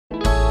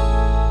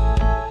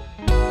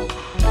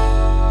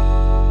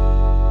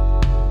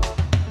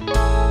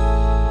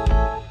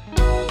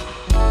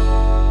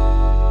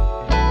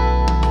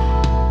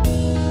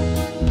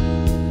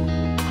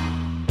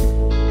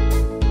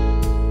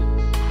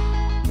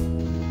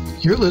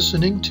You're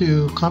listening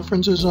to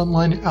Conferences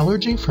Online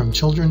Allergy from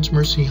Children's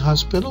Mercy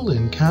Hospital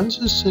in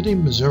Kansas City,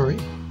 Missouri.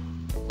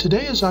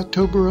 Today is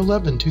October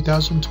 11,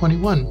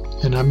 2021,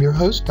 and I'm your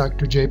host,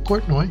 Dr. Jay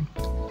Portnoy.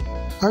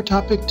 Our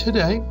topic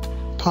today,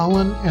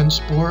 pollen and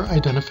spore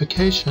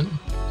identification.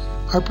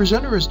 Our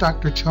presenter is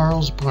Dr.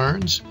 Charles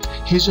Barnes.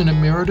 He's an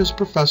emeritus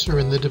professor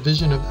in the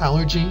Division of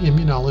Allergy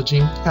Immunology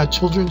at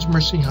Children's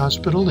Mercy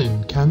Hospital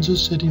in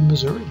Kansas City,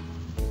 Missouri.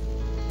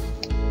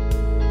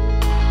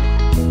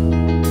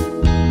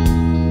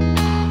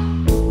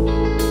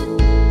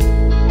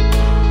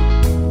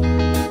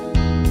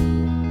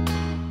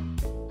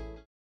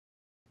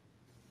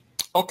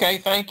 Okay,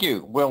 thank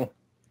you. We'll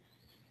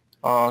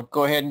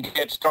go ahead and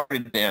get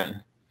started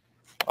then.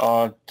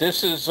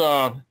 This is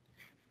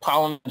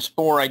pollen and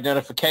spore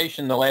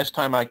identification. The last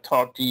time I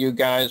talked to you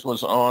guys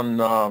was on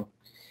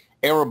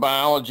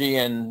aerobiology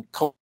and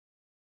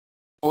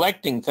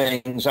collecting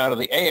things out of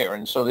the air.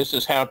 And so this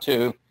is how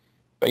to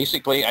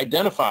basically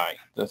identify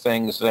the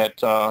things that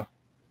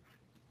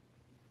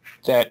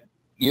that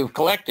you've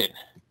collected.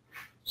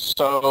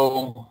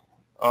 So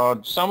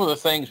some of the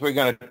things we're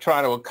going to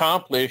try to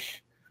accomplish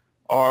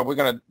are we're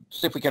going to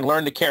see if we can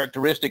learn the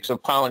characteristics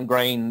of pollen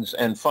grains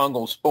and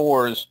fungal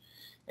spores,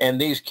 and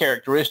these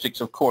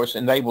characteristics, of course,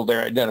 enable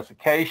their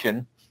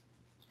identification.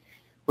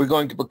 We're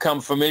going to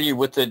become familiar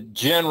with the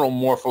general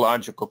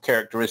morphological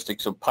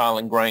characteristics of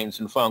pollen grains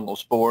and fungal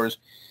spores.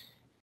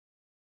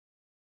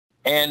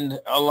 And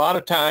a lot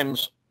of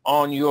times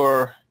on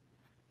your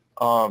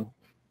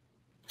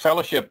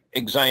fellowship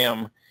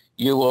exam,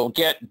 you will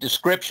get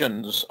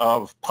descriptions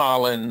of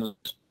pollen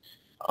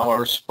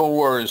or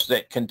spores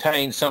that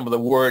contain some of the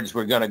words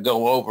we're going to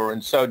go over.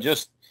 And so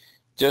just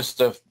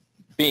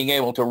being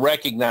able to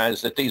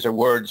recognize that these are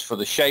words for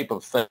the shape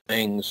of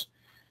things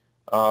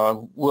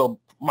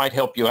might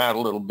help you out a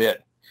little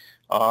bit.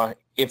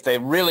 If they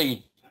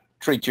really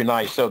treat you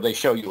nice, so they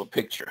show you a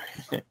picture.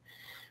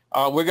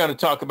 We're going to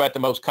talk about the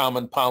most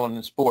common pollen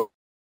and spore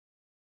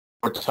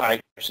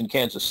types in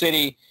Kansas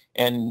City,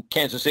 and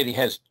Kansas City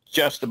has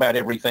just about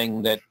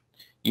everything that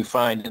you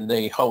find in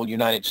the whole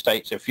United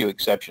States, a few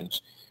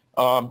exceptions.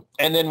 And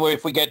then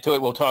if we get to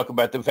it, we'll talk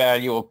about the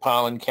value of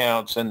pollen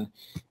counts and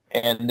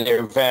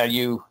their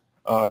value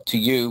to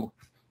you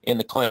in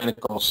the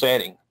clinical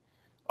setting.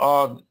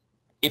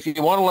 If you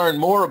want to learn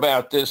more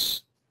about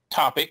this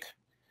topic,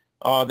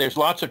 there's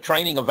lots of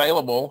training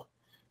available.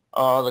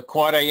 The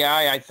Quad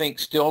AI, I think,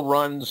 still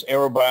runs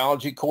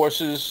aerobiology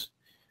courses.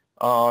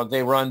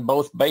 They run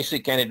both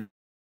basic and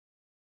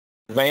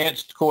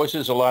advanced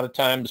courses. A lot of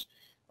times,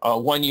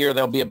 1 year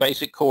there'll be a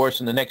basic course,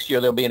 and the next year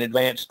there'll be an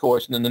advanced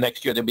course, and then the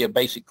next year there'll be a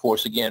basic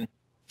course again.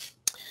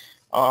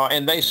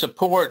 And they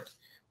support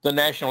the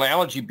National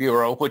Allergy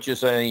Bureau, which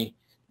is a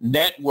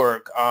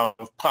network of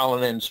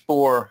pollen and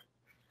spore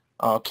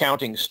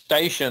counting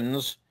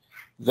stations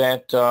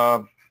that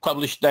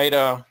publish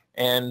data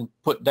and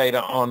put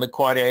data on the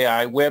Quad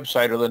AI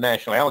website or the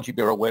National Allergy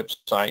Bureau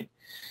website.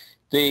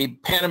 The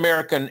Pan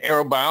American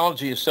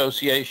Aerobiology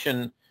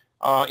Association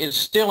is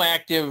still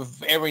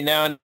active every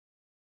now and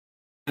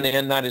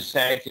then, not as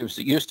active as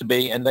it used to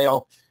be, and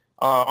they'll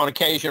on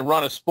occasion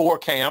run a spore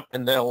camp,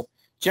 and they'll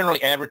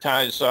generally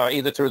advertise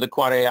either through the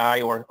Quad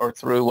AI or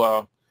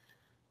through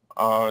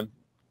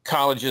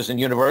colleges and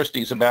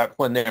universities about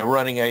when they're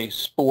running a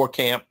spore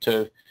camp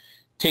to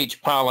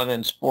teach pollen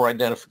and spore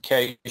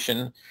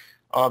identification.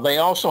 They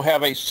also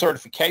have a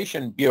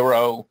certification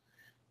bureau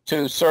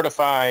to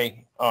certify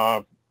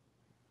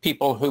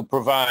people who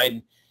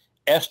provide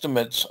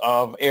estimates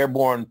of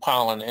airborne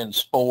pollen and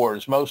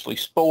spores, mostly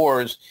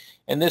spores,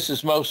 and this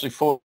is mostly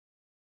for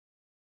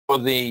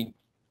the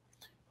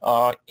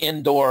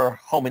indoor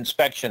home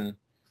inspection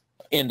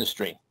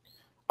industry.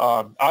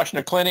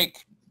 Ochsner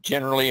Clinic,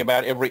 generally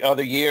about every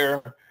other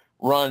year,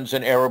 runs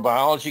an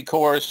aerobiology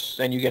course,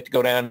 and you get to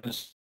go down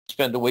and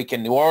spend a week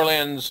in New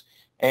Orleans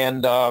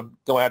and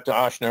go out to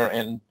Ochsner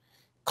and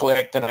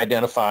collect and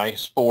identify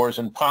spores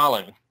and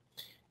pollen.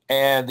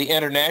 And the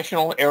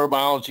International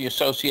Aerobiology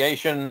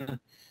Association,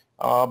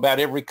 about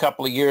every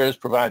couple of years,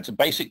 provides a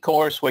basic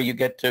course where you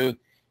get to,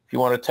 if you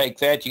want to take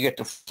that, you get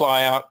to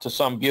fly out to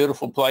some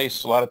beautiful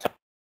place, a lot of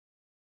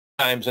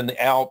times in the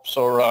Alps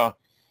or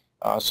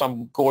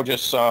some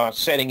gorgeous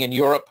setting in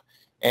Europe,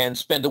 and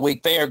spend a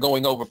week there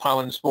going over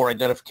pollen and spore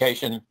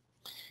identification.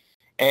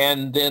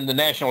 And then the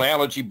National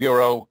Allergy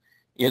Bureau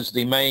is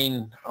the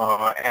main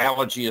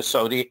allergy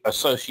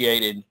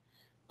associated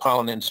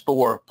pollen and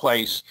spore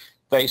place.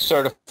 They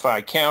certify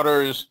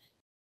counters,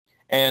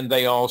 and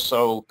they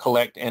also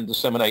collect and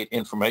disseminate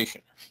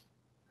information.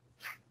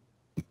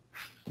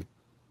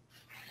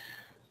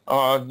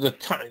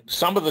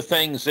 Some of the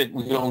things that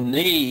you'll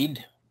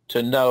need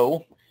to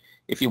know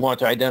if you want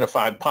to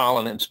identify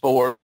pollen and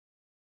spores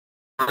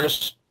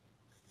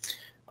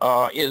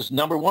is,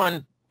 number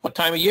one, what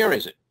time of year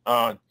is it?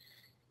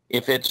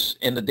 If it's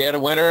in the dead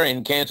of winter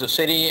in Kansas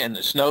City and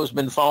the snow's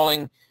been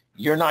falling,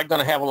 you're not going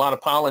to have a lot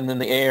of pollen in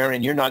the air,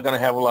 and you're not going to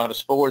have a lot of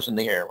spores in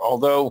the air.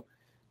 Although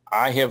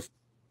I have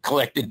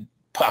collected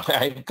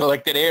I've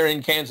collected air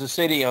in Kansas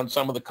City on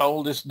some of the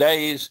coldest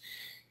days,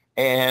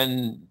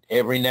 and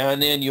every now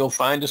and then you'll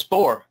find a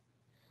spore.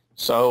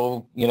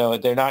 So, you know,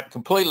 they're not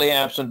completely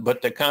absent,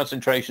 but their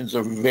concentrations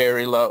are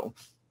very low.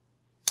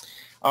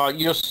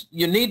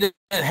 You need to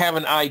have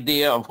an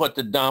idea of what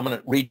the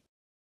dominant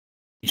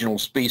regional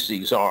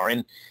species are,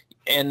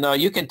 and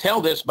you can tell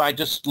this by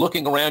just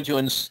looking around you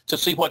and to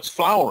see what's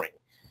flowering.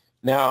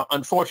 Now,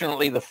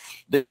 unfortunately, the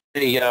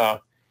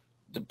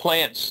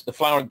plants, the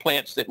flowering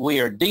plants that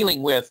we are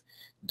dealing with,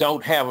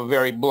 don't have a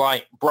very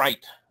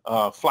bright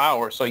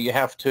flower, so you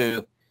have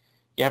to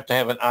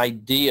have an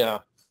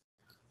idea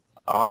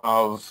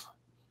of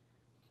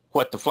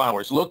what the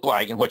flowers look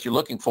like and what you're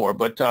looking for.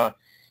 But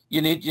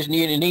you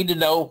need to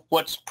know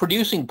what's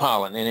producing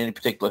pollen at any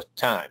particular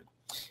time.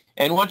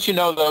 And once you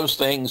know those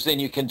things, then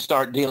you can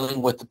start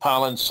dealing with the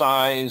pollen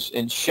size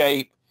and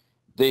shape,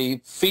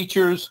 the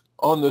features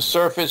on the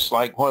surface,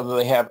 like whether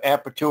they have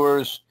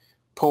apertures,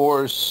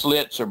 pores,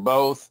 slits, or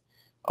both,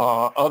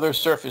 other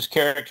surface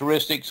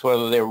characteristics,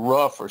 whether they're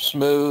rough or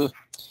smooth.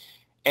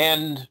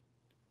 And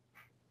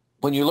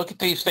when you look at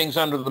these things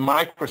under the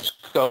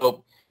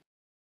microscope,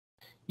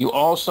 you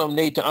also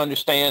need to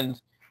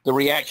understand the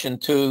reaction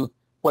to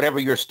whatever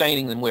you're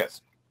staining them with.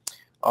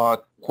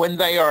 When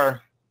they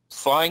are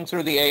flying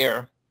through the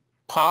air,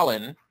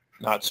 pollen,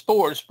 not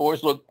spores.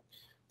 Spores look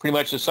pretty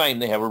much the same.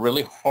 They have a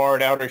really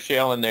hard outer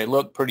shell and they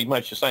look pretty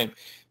much the same.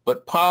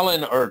 But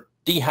pollen are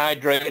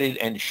dehydrated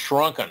and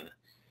shrunken,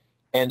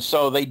 and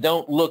so they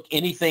don't look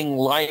anything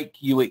like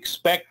you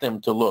expect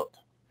them to look.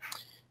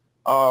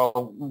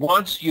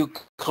 Once you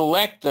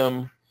collect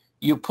them,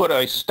 you put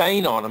a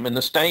stain on them, and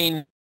the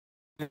stain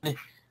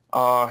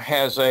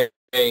has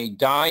a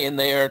dye in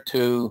there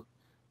to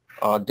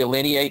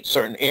delineate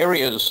certain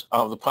areas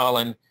of the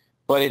pollen,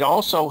 but it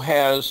also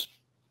has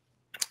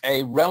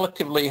a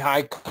relatively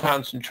high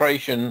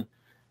concentration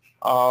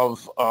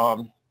of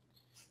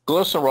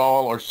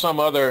glycerol or some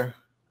other,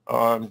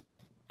 or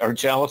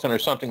gelatin or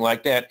something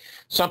like that,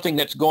 something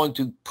that's going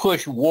to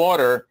push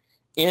water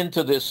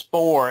into this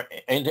spore,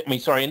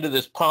 into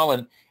this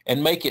pollen,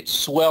 and make it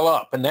swell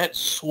up. And that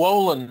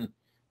swollen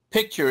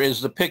picture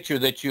is the picture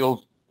that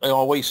you'll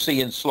always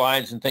see in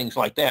slides and things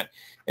like that.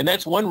 And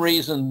that's one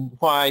reason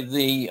why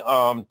the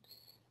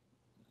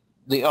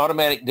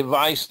automatic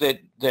device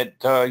that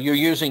you're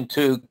using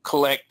to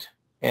collect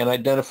and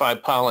identify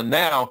pollen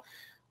now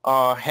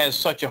has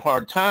such a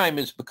hard time,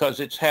 is because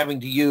it's having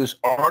to use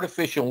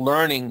artificial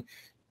learning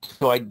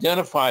to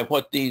identify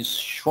what these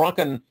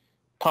shrunken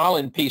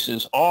pollen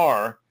pieces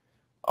are.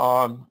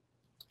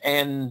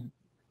 And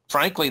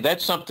frankly,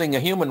 that's something a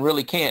human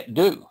really can't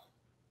do.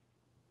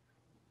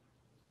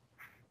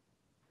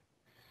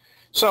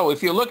 So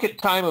if you look at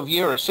time of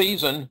year or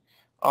season,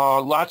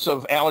 lots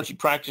of allergy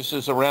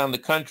practices around the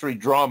country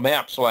draw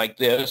maps like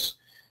this,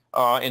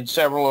 and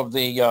several of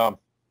the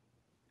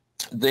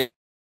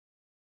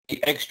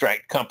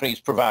extract companies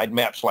provide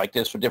maps like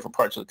this for different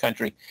parts of the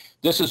country.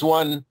 This is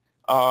one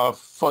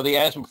for the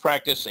asthma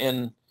practice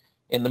in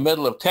the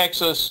middle of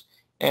Texas,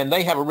 and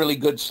they have a really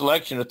good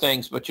selection of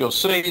things, but you'll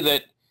see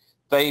that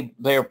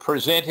they're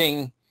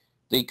presenting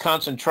the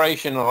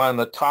concentration on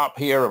the top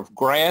here of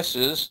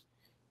grasses,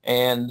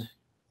 and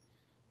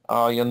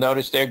you'll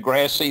notice their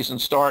grass season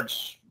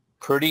starts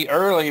pretty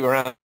early,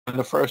 around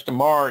the 1st of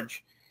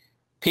March,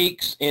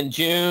 peaks in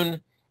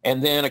June,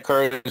 and then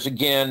occurs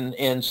again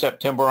in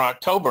September,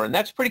 October. And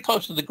that's pretty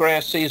close to the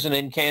grass season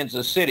in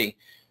Kansas City.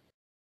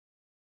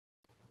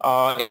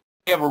 If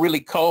we have a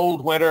really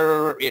cold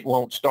winter, it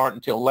won't start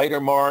until later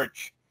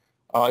March.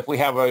 If we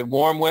have a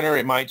warm winter,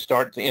 it might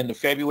start at the end of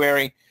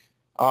February.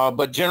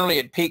 But generally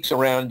it peaks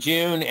around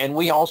June. And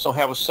we also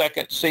have a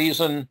second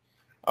season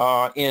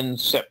in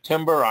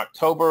September,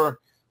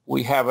 October.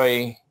 We have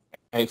a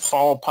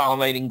fall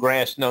pollinating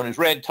grass known as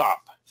red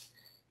top.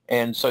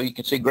 And so you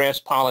can see grass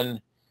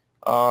pollen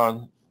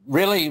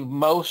really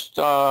most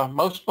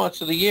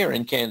months of the year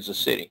in Kansas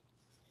City,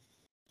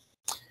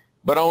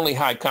 but only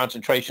high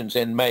concentrations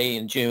in May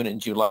and June and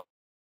July.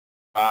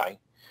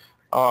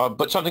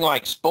 But something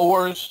like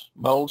spores,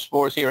 mold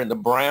spores here in the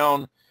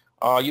brown,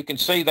 you can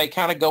see they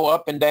kind of go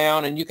up and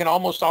down, and you can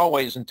almost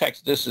always, in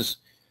Texas, this is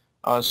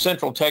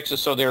central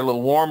Texas, so they're a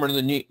little warmer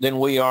than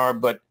we are,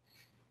 but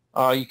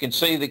you can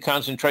see the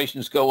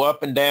concentrations go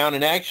up and down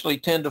and actually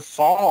tend to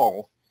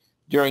fall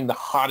during the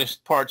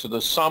hottest parts of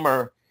the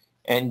summer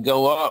and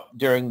go up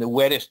during the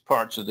wettest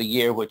parts of the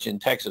year, which in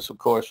Texas, of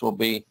course, will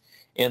be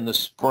in the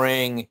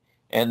spring,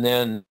 and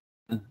then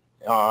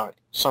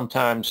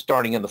sometimes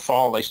starting in the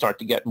fall, they start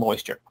to get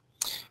moisture.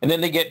 And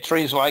then they get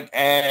trees like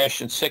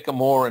ash and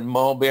sycamore and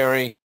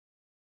mulberry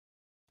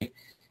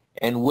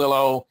and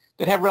willow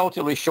that have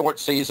relatively short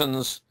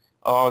seasons.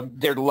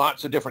 There are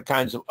lots of different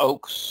kinds of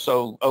oaks,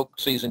 so oak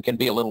season can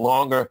be a little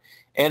longer.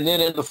 And then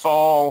in the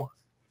fall,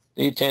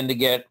 you tend to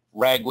get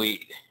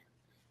ragweed.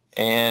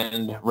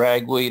 And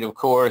ragweed, of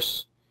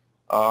course,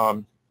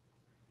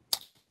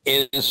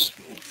 is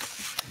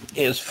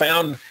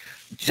found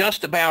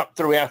just about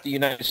throughout the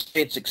United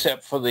States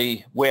except for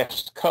the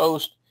West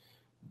Coast.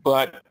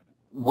 But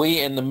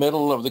we in the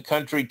middle of the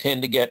country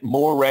tend to get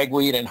more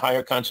ragweed and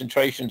higher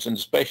concentrations, and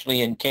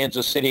especially in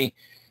Kansas City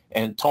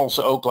and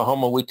Tulsa,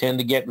 Oklahoma, we tend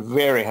to get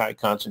very high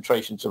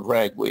concentrations of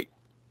ragweed.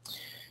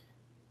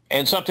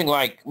 And something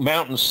like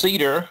mountain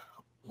cedar,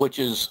 which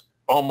is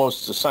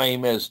almost the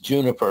same as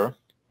juniper,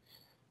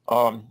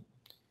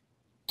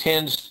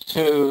 tends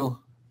to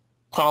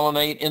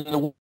pollinate in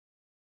the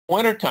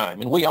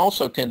wintertime. And we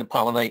also tend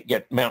to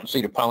get mountain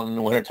cedar pollen in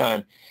the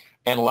wintertime.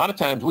 And a lot of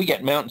times we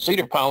get mountain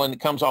cedar pollen that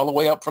comes all the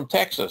way up from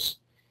Texas.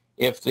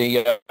 If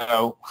the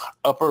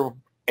upper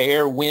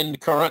air wind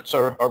currents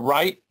are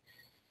right,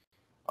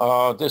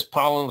 this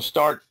pollen will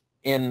start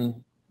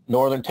in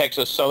northern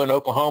Texas, southern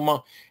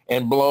Oklahoma,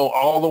 and blow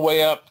all the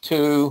way up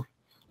to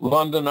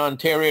London,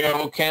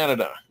 Ontario,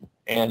 Canada.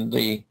 And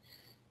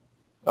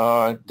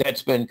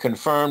that's been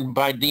confirmed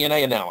by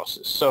DNA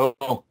analysis. So,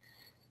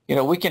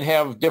 we can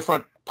have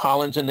different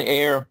pollens in the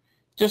air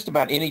just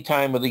about any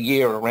time of the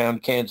year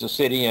around Kansas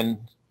City, and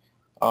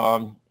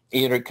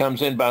either it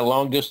comes in by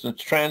long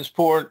distance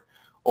transport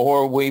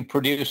or we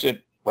produce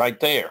it right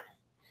there.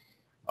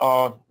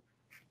 Now,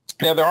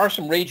 there are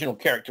some regional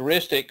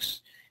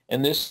characteristics,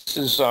 and this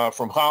is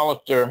from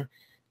Hollister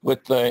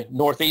with the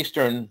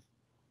northeastern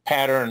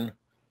pattern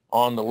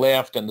on the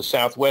left and the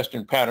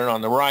southwestern pattern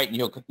on the right. And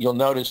you'll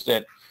notice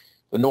that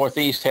the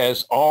northeast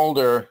has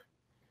alder,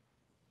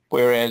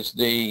 whereas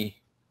the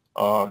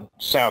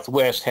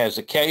southwest has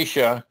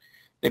acacia.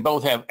 They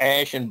both have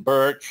ash and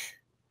birch.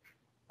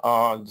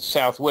 The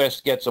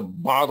southwest gets a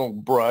bottle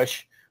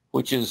brush,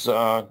 which is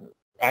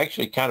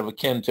actually kind of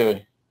akin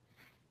to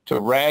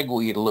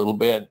ragweed a little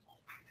bit.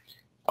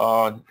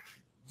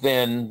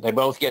 Then they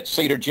both get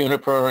cedar,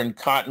 juniper, and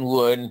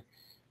cottonwood.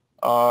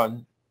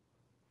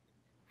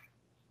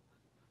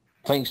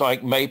 Things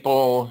like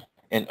maple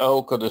and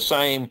oak are the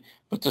same,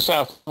 but the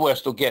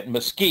southwest will get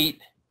mesquite,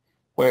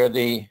 where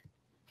the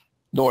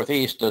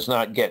northeast does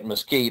not get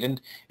mesquite. And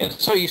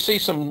so you see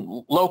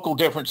some local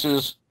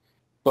differences,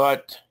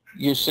 but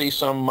you see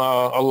a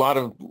lot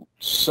of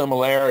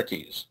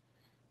similarities.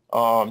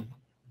 And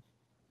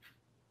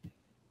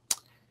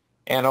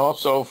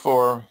also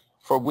for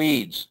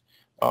weeds,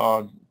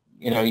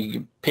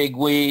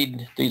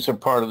 pigweed, these are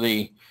part of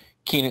the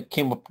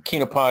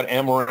chenopod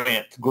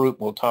amaranth group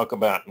we'll talk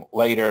about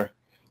later.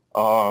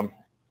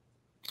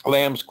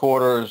 Lamb's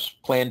quarters,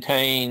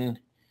 plantain,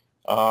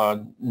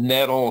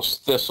 nettles,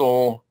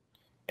 thistle,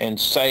 and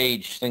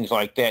sage, things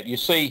like that. You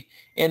see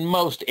in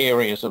most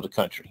areas of the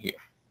country here.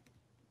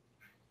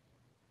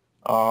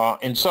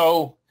 And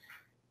so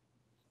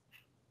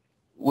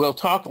we'll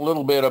talk a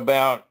little bit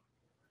about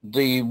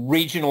the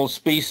regional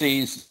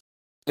species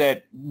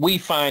that we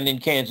find in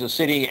Kansas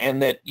City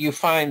and that you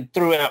find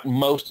throughout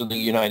most of the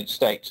United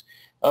States.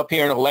 Up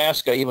here in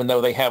Alaska, even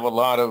though they have a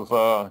lot of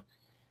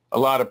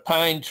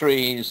pine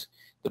trees,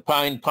 the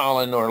pine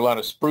pollen, or a lot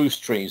of spruce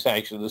trees,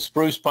 actually. The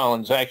spruce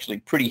pollen is actually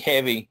pretty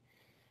heavy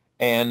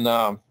and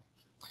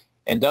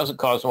doesn't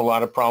cause them a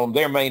lot of problem.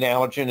 Their main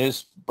allergen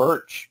is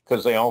birch,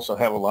 because they also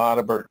have a lot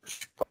of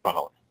birch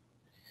pollen.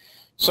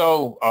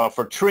 So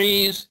for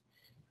trees,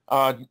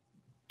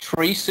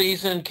 tree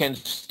season can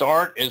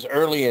start as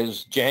early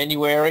as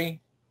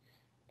January,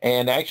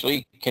 and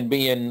actually can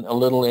be a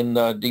little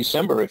in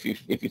December if you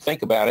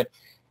think about it.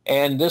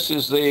 And this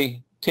is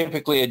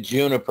typically a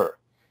juniper.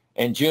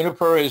 And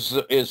juniper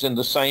is in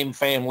the same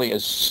family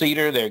as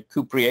cedar. They're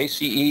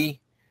Cupreaceae.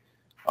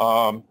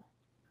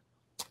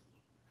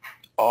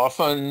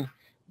 Often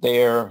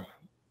they're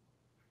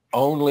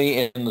only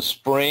in the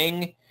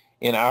spring.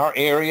 In our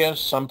area,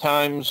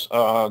 sometimes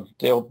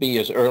they'll be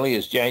as early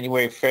as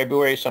January,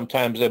 February.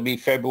 Sometimes they'll be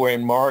February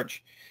and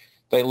March.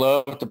 They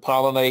love to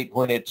pollinate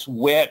when it's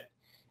wet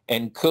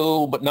and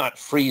cool, but not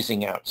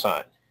freezing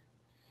outside.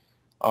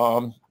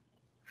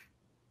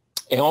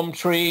 Elm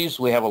trees,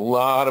 we have a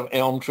lot of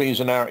elm trees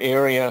in our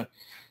area.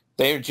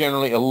 They're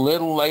generally a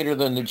little later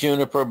than the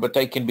juniper, but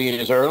they can be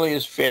as early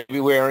as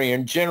February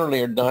and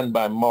generally are done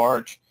by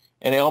March.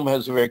 And elm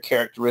has a very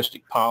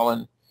characteristic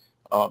pollen.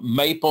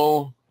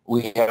 Maple,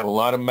 we have a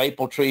lot of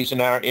maple trees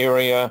in our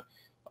area,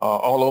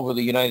 all over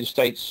the United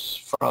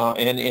States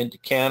and into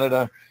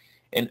Canada.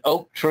 And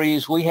oak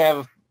trees, we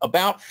have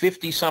about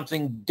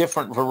 50-something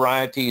different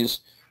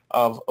varieties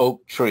of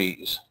oak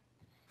trees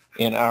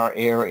in our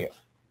area.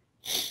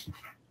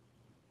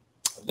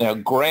 Now,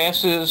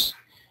 grasses,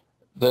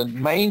 the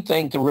main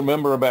thing to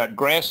remember about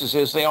grasses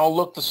is they all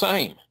look the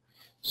same.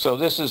 So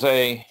this is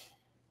a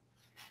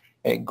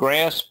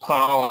grass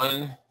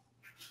pollen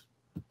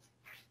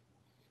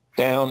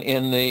down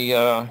in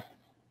the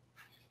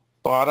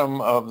bottom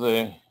of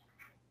the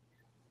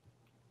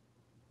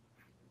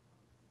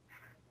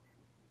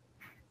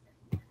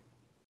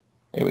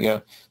Here we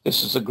go.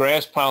 This is the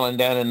grass pollen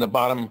down in the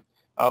bottom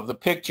of the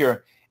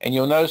picture. And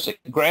you'll notice that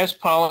grass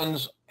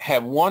pollens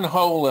have one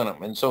hole in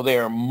them, and so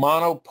they're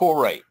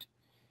monoporate.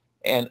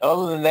 And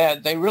other than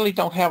that, they really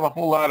don't have a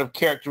whole lot of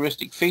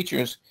characteristic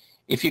features.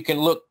 If you can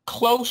look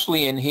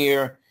closely in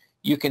here,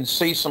 you can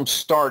see some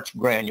starch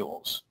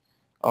granules.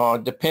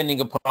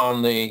 depending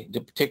upon the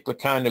particular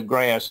kind of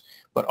grass.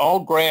 But all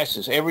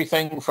grasses,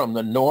 everything from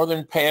the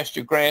northern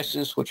pasture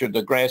grasses, which are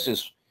the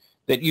grasses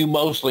that you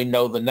mostly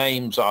know the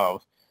names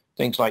of,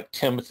 things like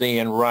timothy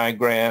and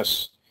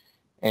ryegrass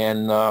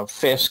and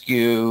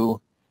fescue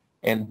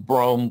and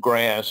brome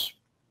grass,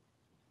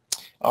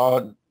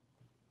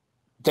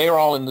 they're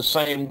all in the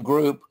same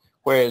group,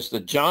 whereas the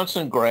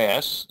Johnson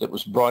grass that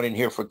was brought in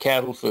here for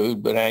cattle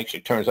food, but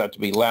actually turns out to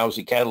be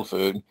lousy cattle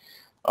food,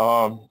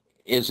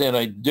 is in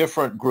a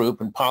different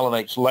group and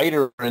pollinates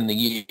later in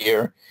the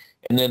year.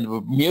 And then the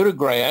Bermuda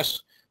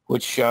grass,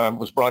 which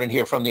was brought in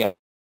here from the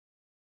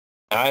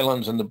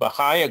islands, and the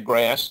Bahia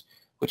grass,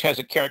 which has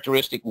a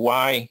characteristic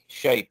Y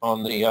shape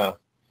on the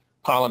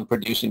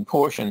pollen-producing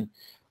portion,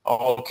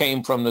 all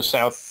came from the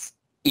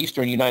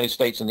southeastern United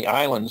States and the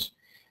islands.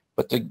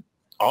 But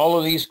all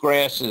of these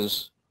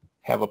grasses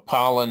have a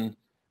pollen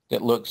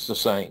that looks the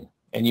same.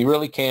 And you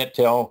really can't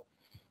tell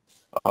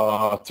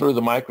through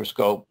the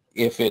microscope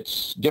if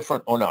it's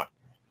different or not.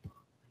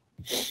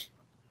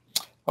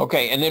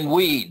 Okay, and then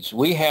weeds.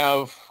 We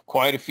have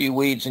quite a few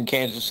weeds in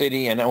Kansas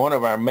City, and one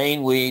of our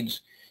main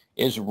weeds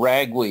is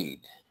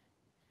ragweed.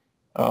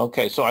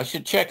 Okay, so I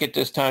should check it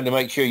this time to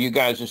make sure you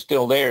guys are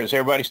still there. Is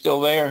everybody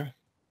still there?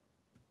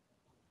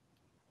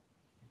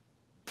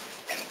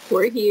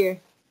 We're here.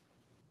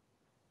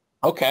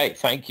 Okay,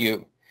 thank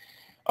you.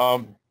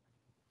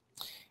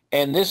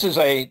 And this is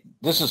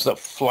the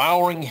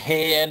flowering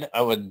head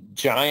of a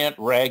giant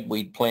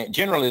ragweed plant.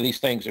 Generally, these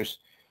things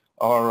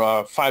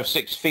are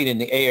 5-6 feet in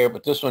the air,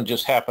 but this one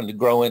just happened to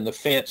grow in the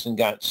fence and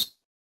got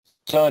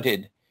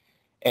stunted.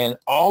 And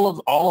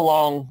all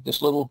along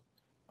this little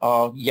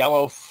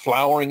yellow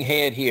flowering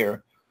head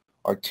here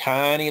are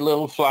tiny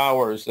little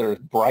flowers that are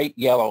bright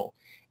yellow,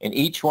 and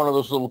each one of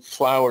those little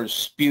flowers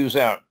spews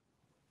out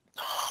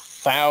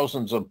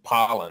thousands of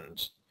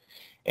pollens.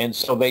 And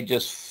so they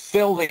just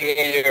fill the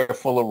air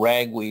full of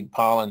ragweed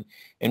pollen.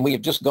 And we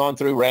have just gone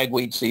through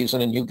ragweed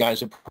season, and you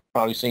guys have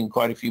probably seen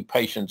quite a few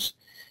patients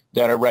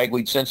that are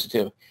ragweed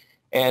sensitive.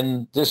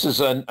 And this is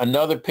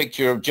another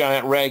picture of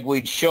giant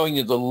ragweed showing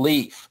you the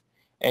leaf.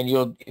 And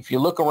if you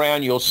look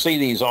around, you'll see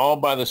these all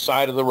by the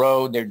side of the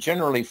road. They're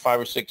generally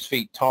 5 or 6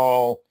 feet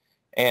tall,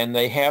 and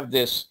they have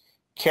this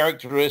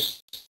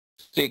characteristic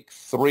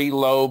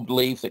 3-lobed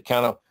leaf that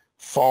kind of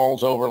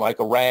falls over like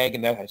a rag,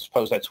 and I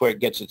suppose that's where it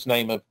gets its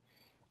name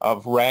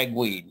of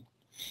ragweed.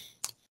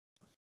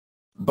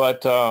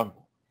 But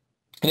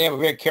they have a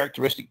very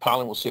characteristic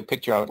pollen. We'll see a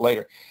picture of it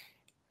later.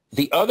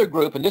 The other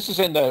group, and this is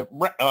in the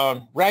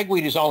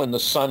ragweed, is all in the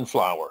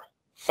sunflower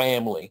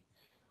family.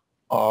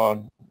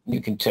 You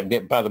can tell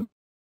by the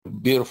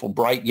beautiful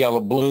bright yellow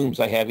blooms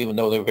they have, even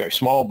though they're very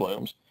small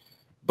blooms.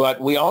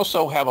 But we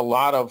also have a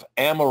lot of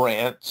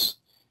amaranths,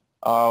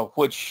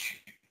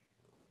 which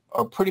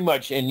are pretty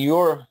much in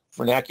your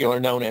vernacular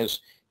known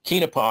as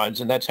chenopods,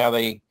 and that's how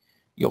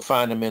you'll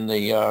find them in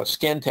the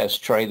skin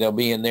test tray. They'll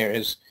be in there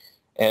as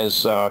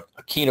a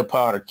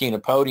chenopod or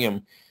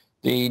chenopodium.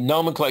 The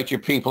nomenclature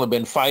people have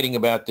been fighting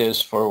about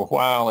this for a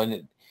while,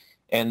 and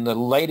the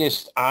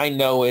latest I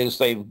know is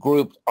they've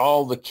grouped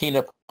all the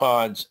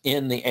chenopods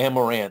in the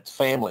amaranth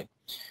family.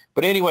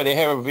 But anyway, they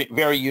have a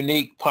very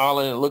unique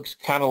pollen. It looks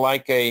kind of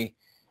like a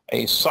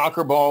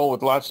soccer ball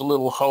with lots of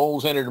little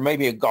holes in it, or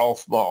maybe a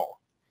golf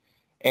ball.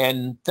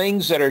 And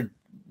things that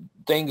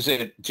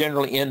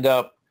generally end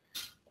up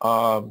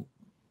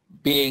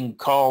being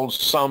called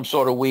some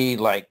sort of weed,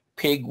 like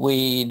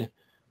pigweed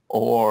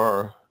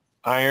or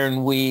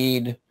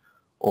ironweed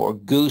or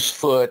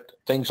goosefoot,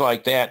 things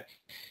like that,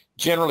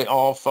 generally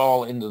all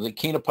fall into the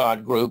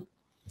chenopod group,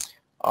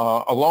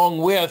 along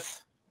with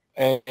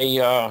and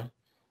in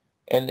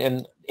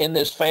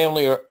this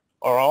family are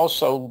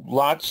also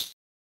lots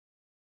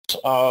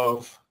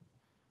of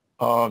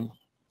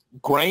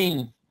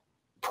grain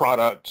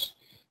products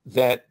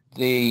that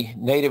the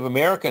Native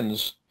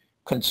Americans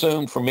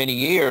consumed for many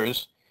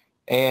years,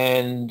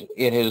 and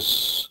it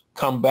has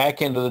come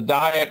back into the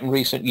diet in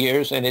recent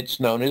years, and it's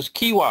known as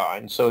kiwa.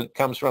 And so it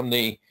comes from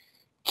the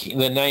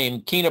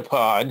name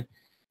chenopod,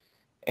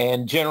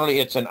 and generally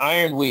it's an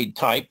ironweed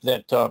type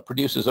that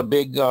produces a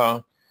big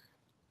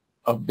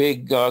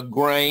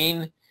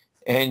grain,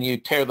 and you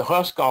tear the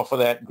husk off of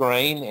that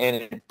grain, and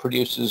it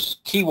produces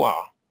kiwa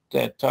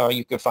that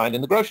you can find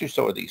in the grocery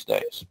store these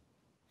days.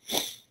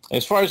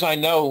 As far as I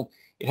know,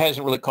 it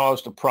hasn't really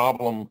caused a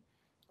problem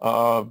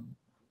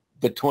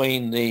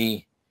between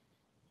the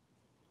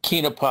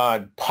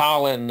chenopod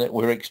pollen that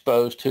we're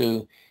exposed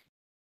to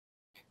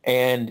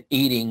and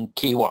eating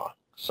kiwa.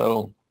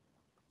 So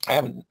I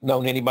haven't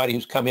known anybody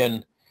who's come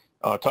in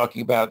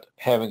talking about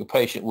having a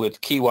patient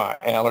with kiwa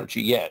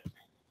allergy yet.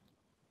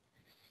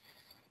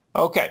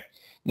 Okay,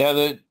 now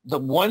the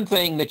one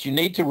thing that you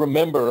need to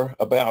remember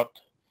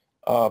about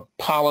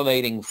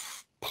pollinating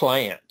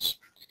plants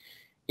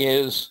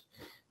is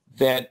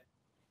that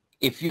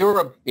if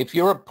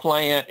you're a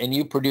plant and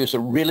you produce a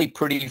really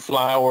pretty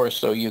flower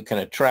so you can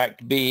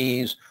attract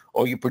bees,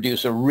 or you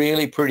produce a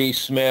really pretty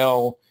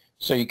smell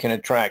so you can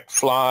attract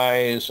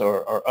flies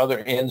or other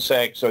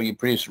insects, or you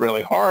produce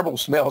really horrible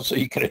smells so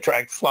you can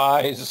attract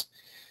flies.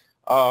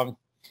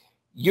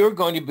 You're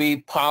going to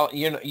be,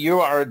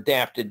 you are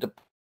adapted to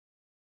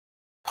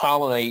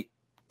pollinate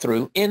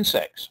through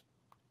insects.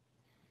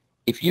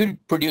 If you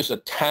produce a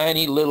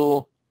tiny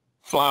little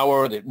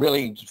flower that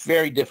really is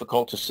very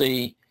difficult to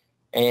see,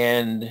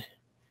 and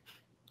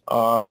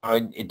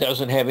it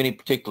doesn't have any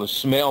particular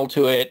smell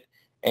to it,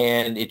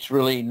 and it's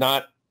really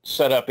not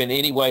set up in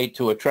any way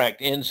to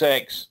attract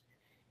insects,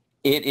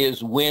 it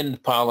is wind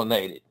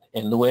pollinated.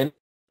 And the wind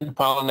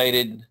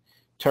pollinated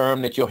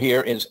term that you'll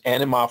hear is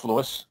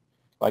anemophilous,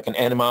 like an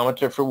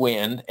anemometer for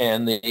wind.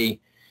 And the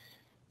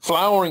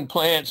flowering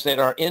plants that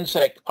are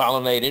insect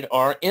pollinated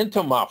are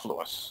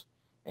entomophilous.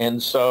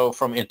 And so,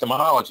 from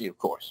entomology, of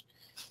course.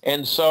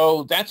 And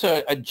so that's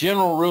a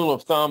general rule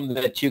of thumb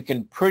that you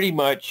can pretty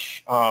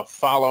much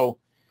follow.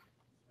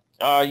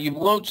 You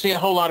won't see a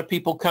whole lot of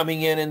people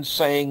coming in and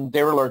saying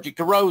they're allergic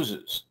to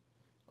roses.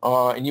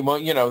 And you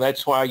won't,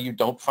 that's why you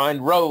don't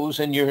find rose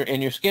in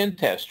your skin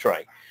test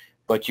tray.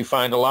 But you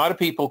find a lot of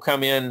people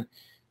come in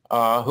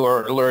who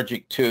are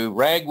allergic to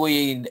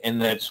ragweed,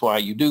 and that's why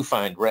you do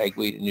find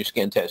ragweed in your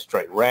skin test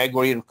tray.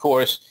 Ragweed, of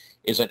course,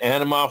 is an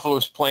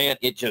anemophilous plant.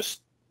 It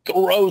just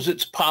throws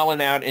its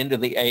pollen out into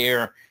the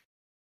air,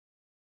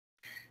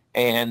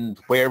 and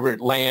wherever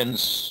it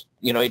lands,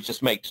 it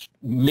just makes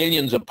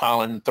millions of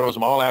pollen, throws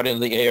them all out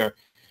into the air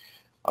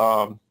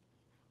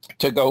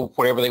to go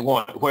wherever they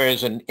want.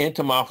 Whereas an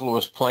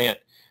entomophilous plant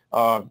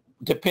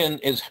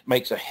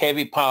makes a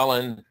heavy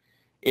pollen.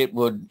 It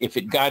would, if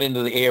it got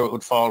into the air, it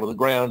would fall to the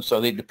ground.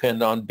 So they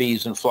depend on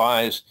bees and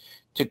flies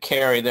to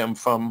carry them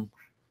from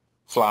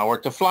flower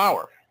to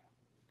flower.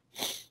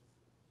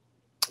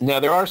 Now,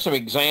 there are some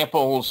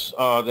examples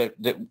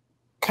that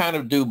kind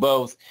of do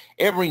both.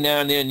 Every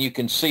now and then you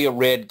can see a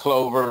red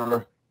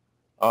clover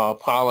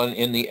pollen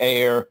in the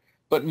air,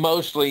 but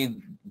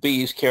mostly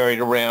bees carry it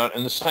around,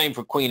 and the same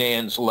for Queen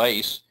Anne's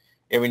lace.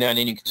 Every now and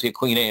then you can see a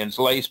Queen Anne's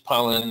lace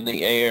pollen in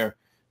the air,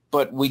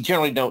 but we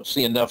generally don't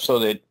see enough so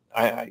that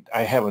I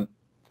haven't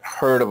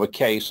heard of a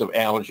case of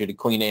allergy to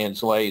Queen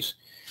Anne's lace,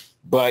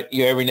 but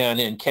you every now and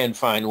then can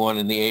find one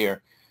in the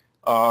air.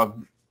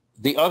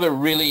 The other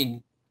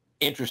really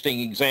interesting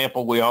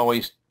example we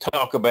always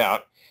talk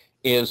about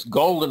is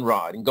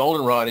goldenrod. And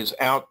goldenrod is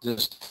out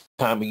this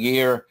time of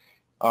year.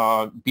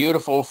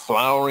 Beautiful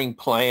flowering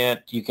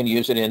plant. You can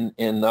use it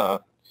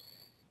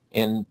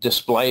in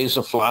displays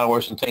of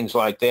flowers and things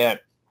like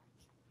that.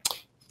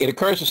 It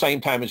occurs the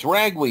same time as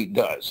ragweed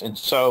does. And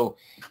so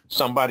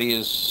somebody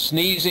is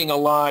sneezing a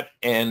lot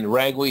and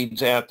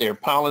ragweed's out there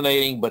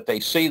pollinating, but they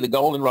see the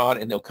goldenrod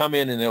and they'll come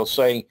in and they'll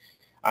say,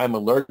 I'm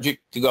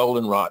allergic to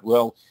goldenrod.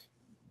 Well,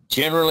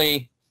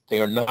 generally,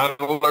 they are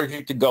not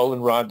allergic to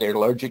goldenrod. They're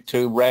allergic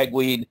to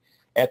ragweed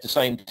at the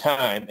same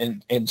time.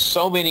 And in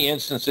so many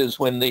instances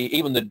when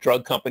even the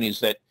drug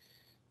companies that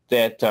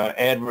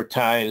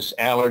advertise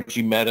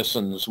allergy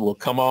medicines will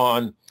come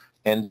on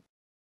and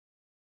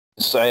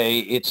say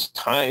it's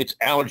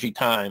allergy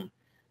time,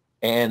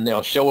 and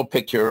they'll show a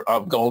picture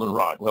of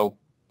goldenrod. Well,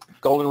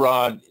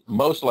 goldenrod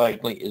most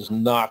likely is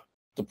not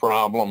the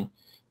problem.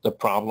 The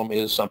problem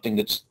is something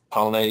that's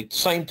pollinated at the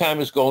same time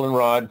as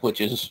goldenrod,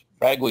 which is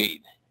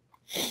ragweed.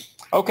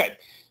 Okay,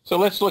 so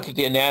let's look at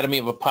the anatomy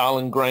of a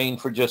pollen grain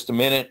for just a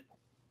minute.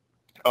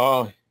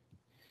 There's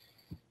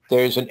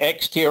an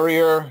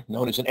exterior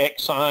known as an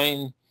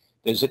exine.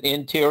 There's an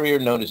interior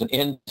known as an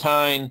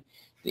intine.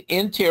 The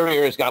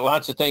interior has got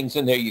lots of things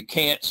in there you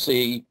can't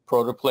see,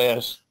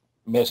 protoplasts,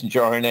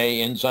 messenger RNA,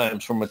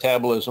 enzymes for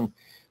metabolism,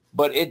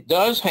 but it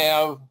does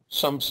have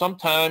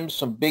sometimes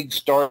some big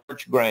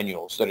starch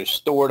granules that are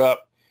stored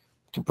up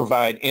to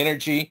provide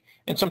energy,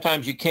 and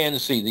sometimes you can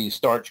see these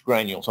starch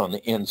granules on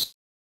the inside.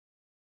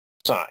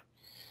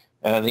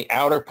 The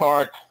outer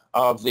part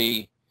of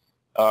the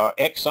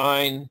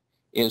exine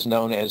is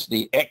known as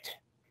the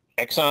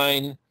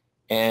exine,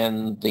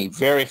 and the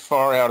very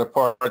far outer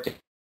part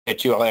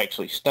that you'll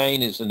actually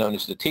stain is known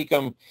as the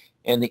tecum,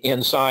 and the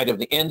inside of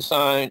the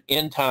intine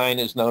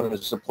is known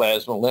as the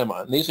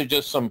plasmalemma. And these are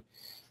just some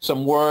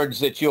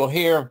words that you'll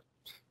hear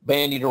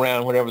bandied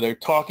around whenever they're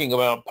talking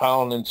about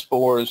pollen and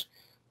spores.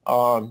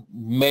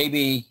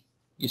 Maybe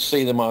you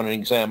see them on an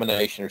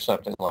examination or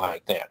something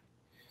like that.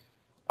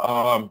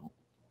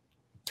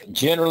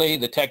 Generally,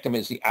 the tectum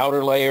is the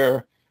outer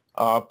layer.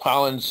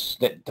 Pollens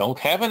that don't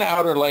have an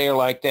outer layer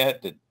like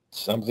that,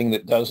 something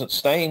that doesn't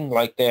stain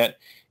like that,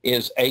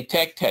 is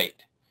atectate.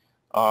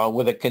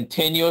 With a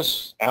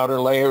continuous outer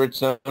layer,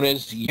 it's known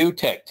as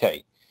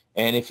eutectate.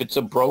 And if it's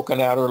a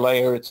broken outer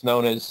layer, it's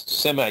known as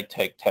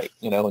semitectate,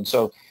 And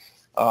so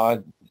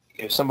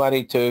if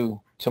somebody to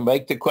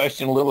make the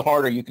question a little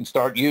harder, you can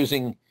start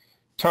using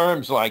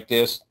terms like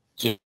this.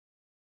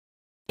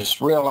 Just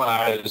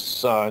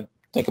realize,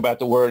 think about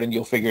the word and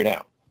you'll figure it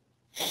out.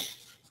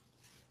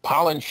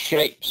 Pollen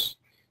shapes.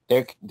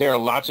 There are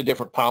lots of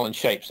different pollen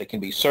shapes. They can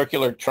be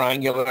circular,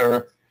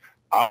 triangular,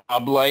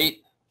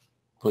 oblate,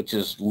 which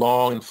is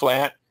long and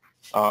flat,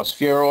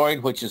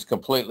 spheroid, which is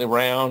completely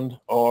round,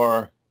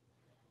 or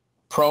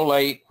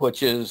prolate,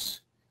 which is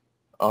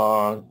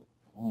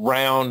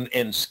round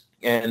and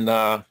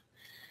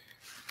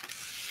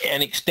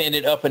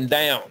extended up and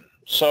down.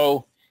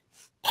 So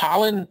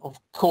pollen, of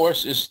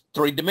course, is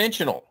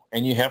three-dimensional,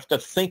 and you have to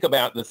think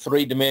about the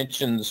three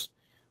dimensions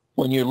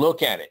when you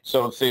look at it.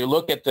 So if you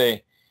look at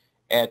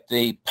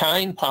the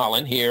pine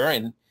pollen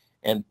here,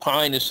 and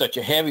pine is such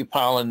a heavy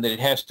pollen that it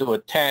has to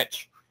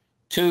attach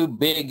two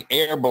big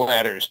air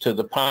bladders to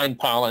the pine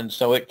pollen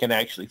so it can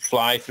actually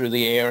fly through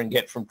the air and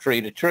get from tree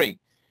to tree.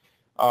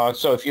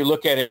 So if you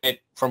look at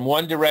it from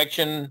one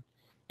direction,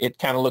 it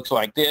kind of looks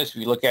like this. If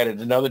you look at it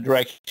another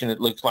direction,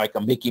 it looks like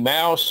a Mickey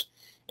Mouse.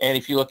 And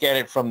if you look at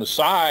it from the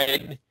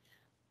side,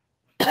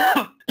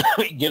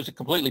 it gives a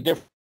completely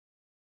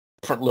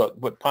different look.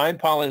 But pine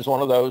pollen is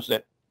one of those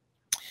that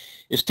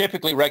is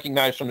typically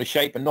recognized from the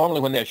shape. And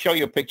normally when they'll show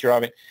you a picture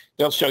of it,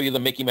 they'll show you the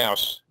Mickey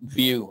Mouse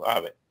view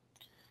of it.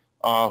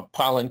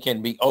 Pollen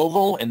can be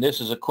oval, and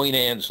this is a Queen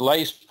Anne's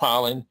lace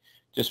pollen,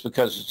 just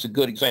because it's a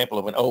good example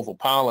of an oval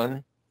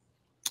pollen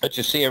that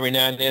you see every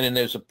now and then. And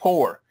there's a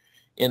pore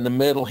in the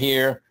middle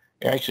here.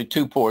 There are actually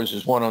two pores.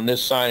 There's one on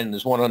this side and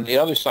there's one on the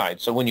other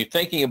side. So when you're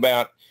thinking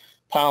about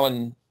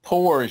pollen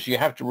pores, you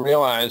have to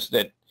realize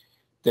that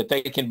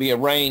they can be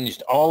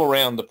arranged all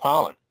around the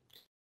pollen.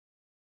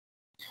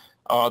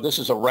 This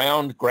is a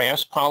round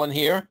grass pollen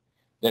here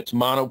that's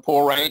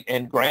monoporate,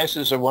 and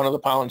grasses are one of the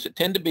pollens that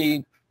tend to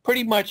be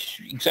pretty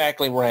much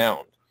exactly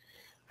round,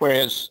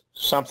 whereas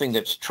something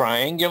that's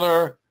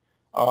triangular,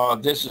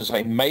 this is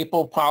a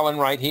maple pollen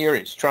right here.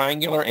 It's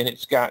triangular, and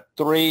it's got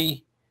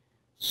three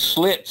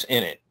slits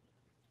in it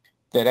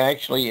that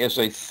actually is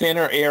a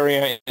thinner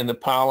area in the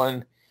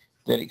pollen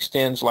that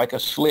extends like a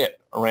slit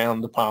around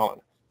the pollen.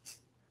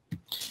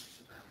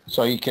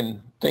 So you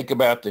can think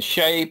about the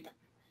shape,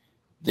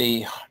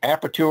 the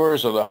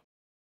apertures or the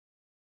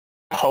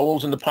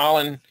holes in the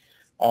pollen.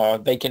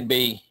 They can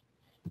be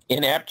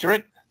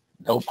inapturate,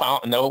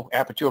 no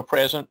aperture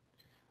present.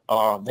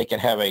 They can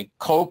have a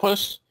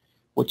copus,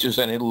 which is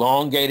an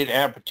elongated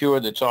aperture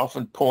that's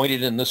often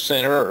pointed in the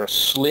center, or a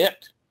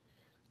slit,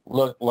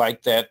 look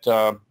like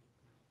that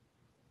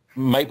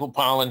maple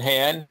pollen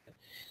had.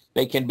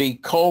 They can be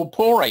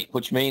colporate,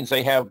 which means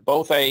they have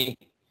both a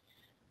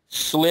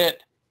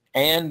slit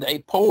and a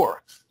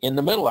pore in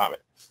the middle of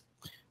it.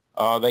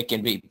 They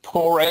can be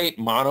porate,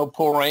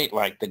 monoporate,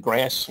 like the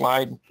grass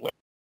one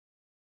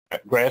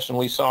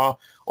we saw,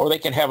 or they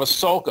can have a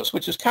sulcus,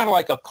 which is kind of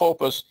like a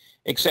copus,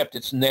 except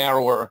it's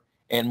narrower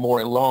and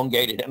more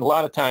elongated, and a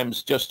lot of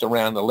times just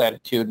around the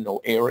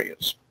latitudinal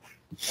areas.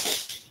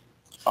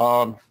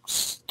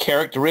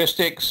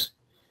 Characteristics.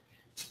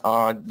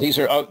 These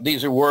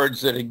are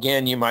words that,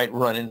 again, you might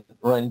run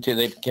into.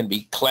 They can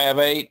be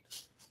clavate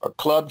or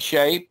club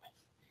shape.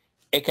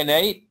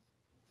 Echinate.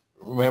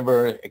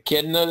 Remember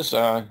echidnas?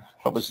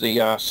 What was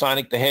the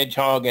Sonic the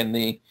Hedgehog and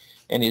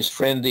his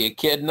friend the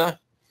echidna,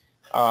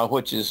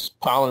 which is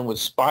pollen with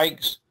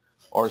spikes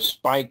or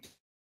spiked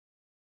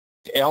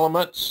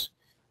elements.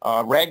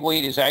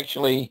 Ragweed is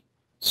actually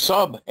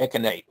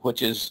sub-echinate,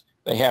 which is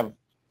they have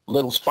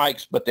little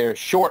spikes, but they're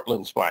short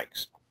little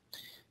spikes.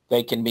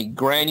 They can be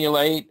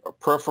granulate or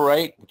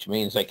perforate, which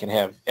means they can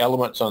have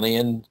elements on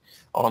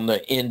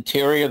the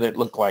interior that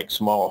look like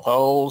small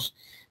holes.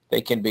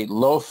 They can be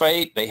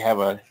lophate. They have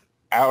an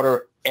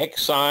outer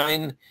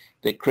exine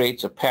that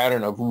creates a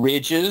pattern of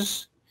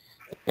ridges.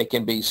 They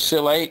can be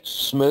ciliate,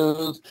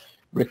 smooth,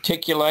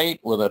 reticulate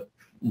with a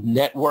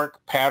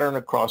network pattern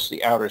across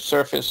the outer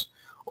surface,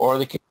 or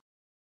they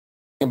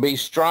can be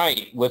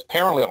striate with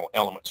parallel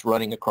elements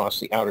running across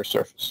the outer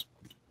surface.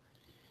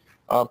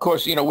 Of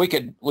course,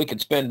 we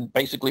could spend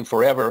basically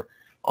forever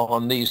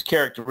on these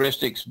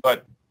characteristics,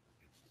 but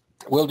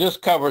we'll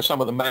just cover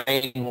some of the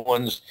main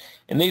ones.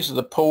 And these are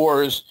the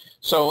pores.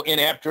 So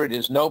inapturate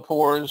is no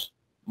pores.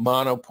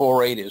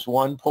 Monoporate is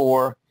one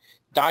pore.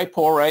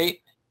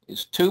 Diporate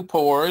is two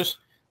pores.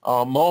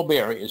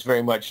 Mulberry is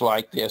very much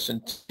like this.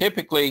 And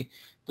typically,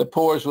 the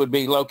pores would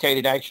be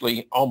located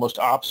actually almost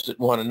opposite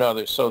one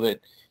another, so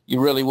that you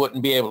really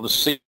wouldn't be able to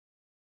see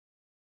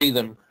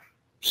them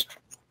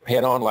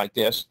head on like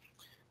this.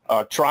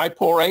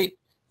 Triporate,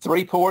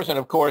 three pores, and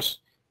of course,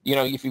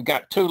 if you've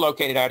got two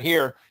located out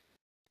here,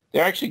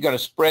 they're actually going to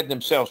spread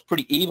themselves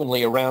pretty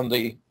evenly around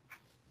the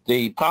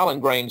pollen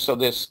grain, so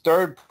this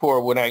third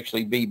pore would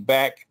actually be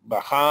back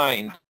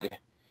behind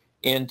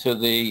into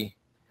the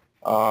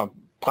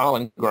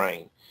pollen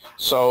grain.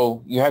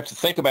 So you have to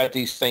think about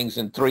these things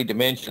in three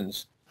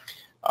dimensions.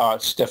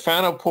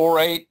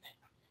 Stephanoporate,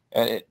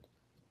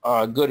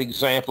 a good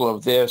example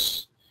of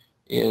this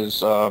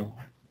is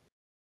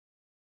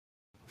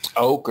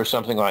oak or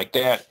something like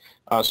that.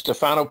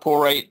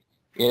 Stephanoporate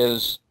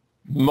is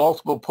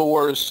multiple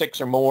pores, 6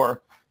 or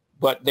more,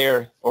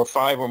 or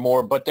 5 or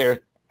more, but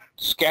they're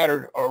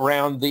scattered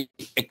around the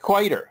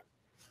equator,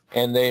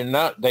 and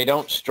they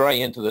don't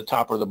stray into the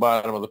top or the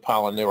bottom of the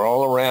pollen. They're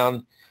all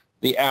around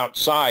the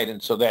outside,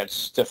 and so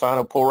that's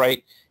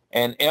stephanoporate.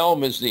 And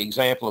elm is the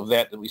example of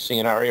that we see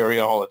in our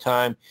area all the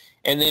time.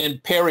 And then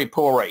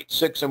periporate,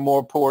 6 or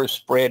more pores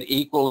spread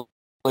equally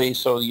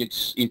so you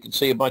can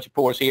see a bunch of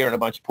pores here and a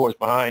bunch of pores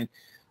behind.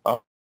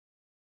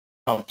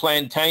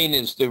 Plantain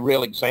is the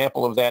real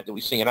example of that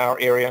we see in our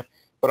area,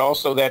 but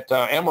also that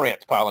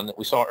amaranth pollen that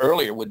we saw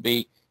earlier would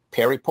be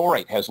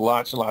periporate, has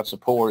lots and lots of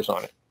pores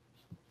on it.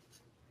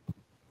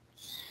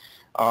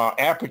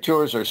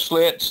 Apertures or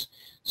slits,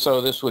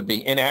 so this would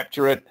be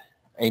inapturate,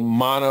 a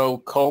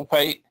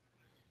monocolpate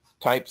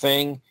type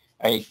thing.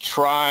 A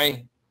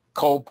tricolpate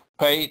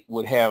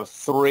would have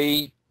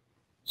 3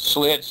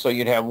 slits, so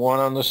you'd have one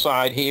on the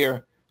side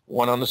here,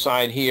 one on the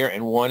side here,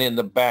 and one in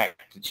the back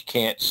that you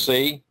can't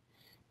see.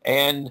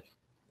 And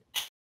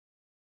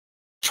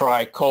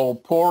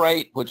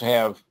tricolporate would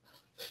have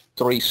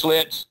 3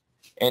 slits,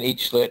 and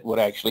each slit would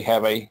actually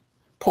have a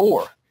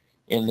pore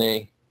in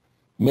the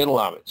middle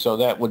of it. So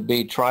that would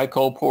be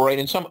tricolporate,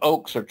 and some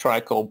oaks are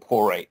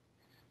tricolporate.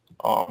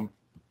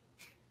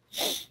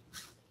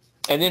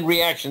 And then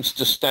reactions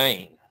to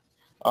stain.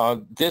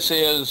 This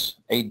is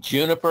a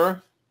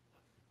juniper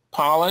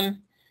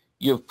pollen.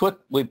 We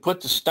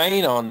put the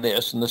stain on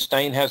this, and the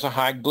stain has a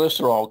high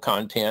glycerol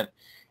content,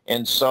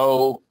 and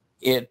so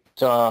it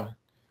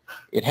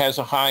has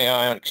a high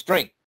ionic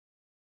strength,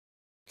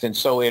 and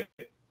so it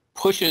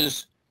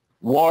pushes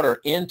water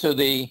into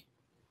the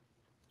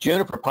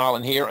juniper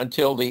pollen here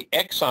until the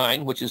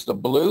exine, which is the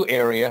blue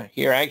area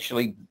here,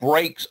 actually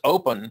breaks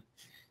open,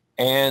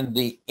 and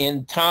the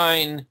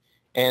intine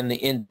and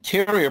the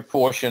interior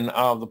portion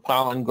of the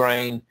pollen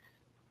grain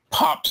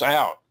pops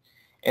out.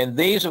 And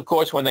these, of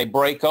course, when they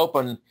break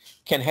open,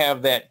 can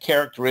have that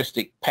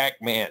characteristic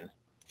Pac-Man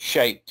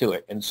shape to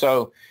it. And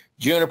so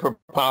juniper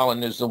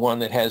pollen is the one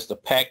that has the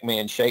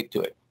Pac-Man shape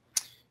to it.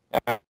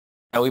 Now,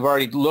 we've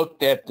already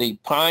looked at the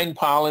pine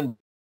pollen,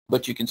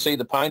 but you can see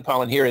the pine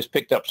pollen here has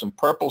picked up some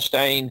purple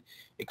stain,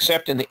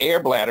 except in the air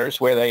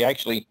bladders where they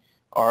actually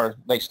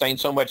they stain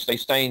so much they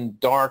stain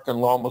dark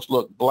and almost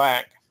look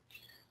black.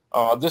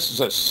 This is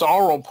a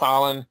sorrel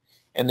pollen,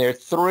 and there are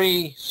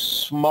 3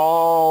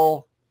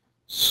 small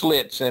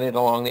slits in it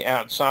along the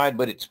outside,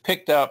 but it's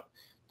picked up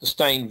the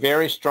stain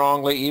very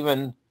strongly,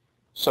 even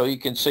so you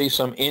can see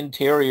some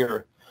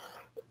interior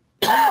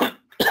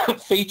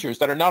features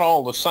that are not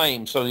all the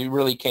same, so you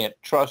really can't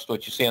trust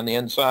what you see on the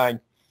inside.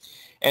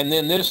 And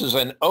then this is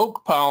an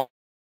oak pollen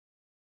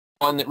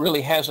that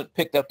really hasn't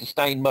picked up the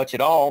stain much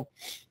at all,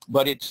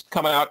 but it's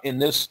come out in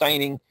this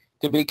staining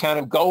to be kind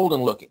of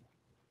golden looking.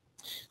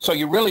 So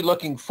you're really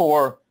looking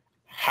for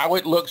how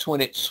it looks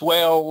when it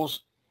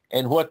swells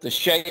and what the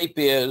shape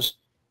is.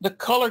 The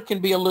color can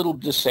be a little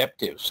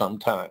deceptive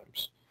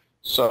sometimes.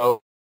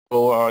 So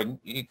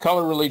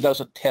color really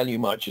doesn't tell you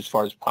much as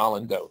far as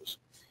pollen goes.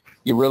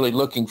 You're really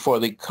looking for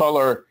the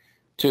color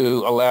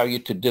to allow you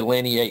to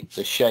delineate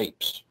the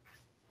shapes.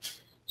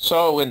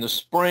 So in the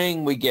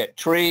spring, we get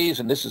trees,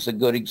 and this is a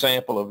good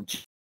example of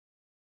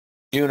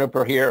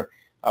juniper here,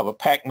 of a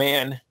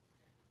Pac-Man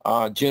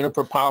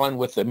juniper pollen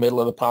with the middle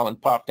of the pollen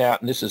popped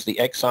out, and this is the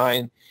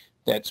exine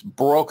that's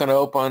broken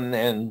open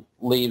and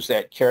leaves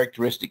that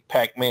characteristic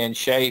Pac-Man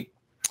shape.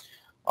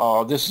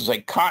 This is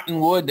a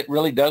cottonwood that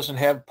really doesn't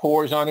have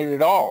pores on it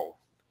at all,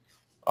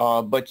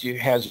 but it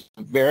has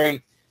a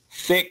very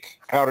thick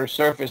outer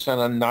surface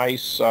and a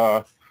nice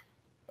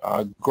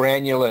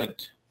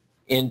granulate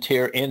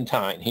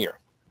intine here.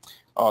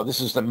 This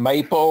is the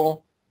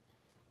maple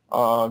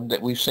that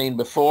we've seen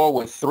before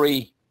with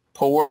 3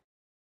 pores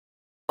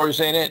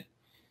in it.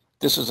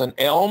 This is an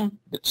elm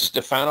that's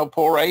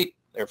stephanoporate.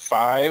 There are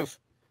 5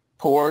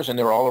 pores, and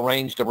they're all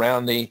arranged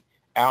around the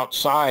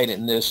outside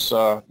in this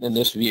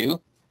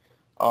view.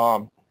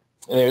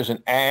 There's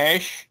an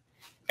ash.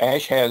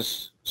 Ash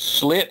has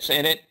slits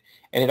in it,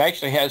 and it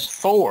actually has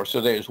 4. So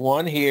there's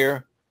one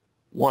here,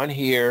 one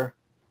here,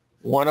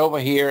 one over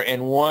here,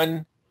 and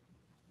one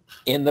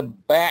in the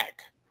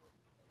back.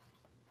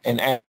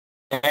 And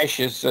ash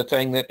is the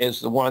thing that is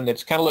the one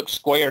that's kind of looks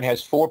square and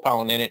has 4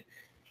 pollen in it.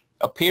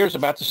 Appears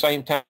about the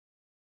same time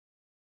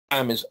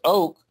as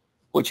oak,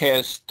 which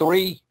has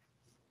 3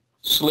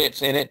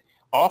 slits in it,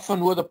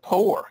 often with a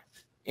pore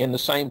in the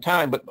same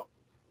time. But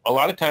a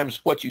lot of times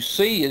what you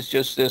see is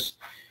just this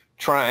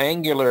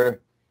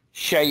triangular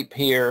shape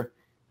here,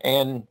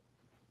 and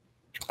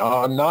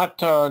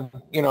not, a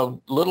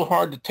little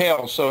hard to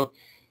tell. So,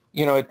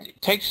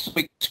 it takes some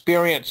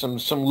experience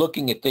and some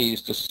looking at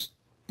these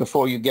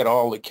before you get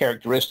all the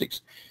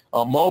characteristics.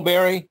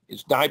 Mulberry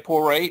is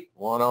diporate,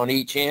 one on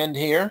each end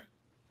here,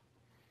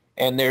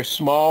 and they're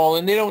small,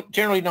 and they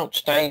generally don't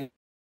stain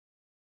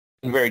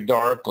very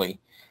darkly.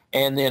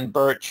 And then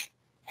birch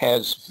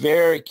has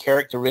very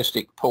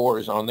characteristic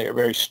pores on there,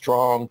 very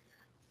strong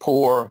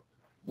pore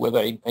with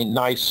a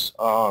nice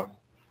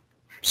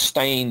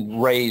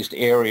stained raised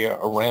area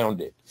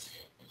around it.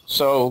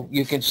 So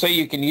you can see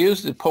you can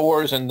use the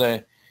pores and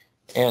the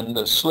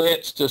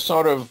slits to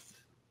sort of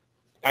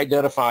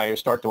identify or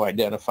start to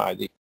identify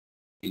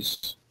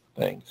these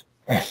things.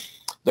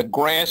 The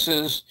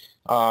grasses,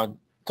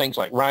 things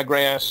like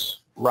ryegrass,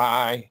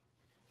 rye,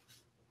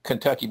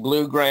 Kentucky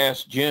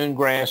bluegrass, June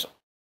grass,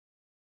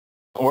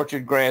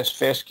 orchard grass,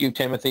 fescue,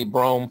 timothy,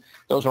 brome,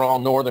 those are all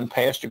northern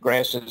pasture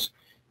grasses.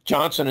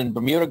 Johnson and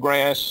Bermuda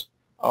grass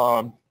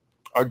are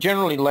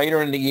generally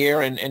later in the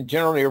year and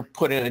generally are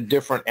put in a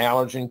different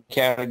allergen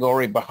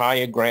category.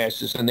 Bahia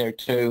grass is in there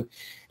too.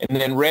 And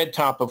then red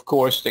top, of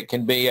course, that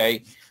can be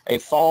a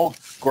fall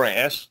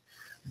grass.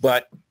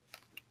 But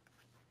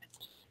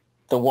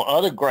the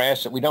other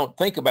grass that we don't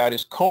think about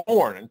is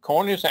corn. And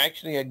corn is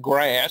actually a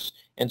grass,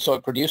 and so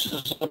it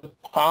produces a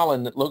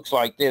pollen that looks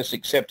like this,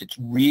 except it's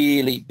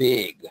really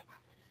big.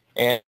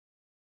 And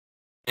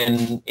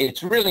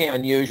it's really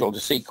unusual to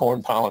see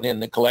corn pollen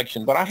in the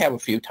collection, but I have a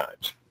few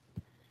times.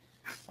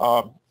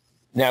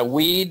 Now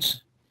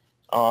weeds,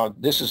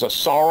 this is a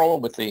sorrel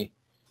with the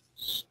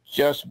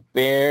just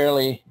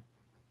barely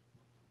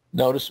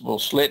noticeable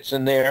slits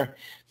in there.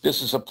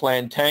 This is a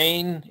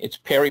plantain. It's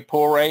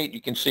periporate.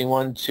 You can see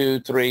 1, 2,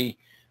 3,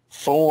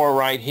 4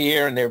 right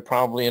here, and there are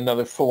probably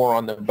another 4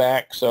 on the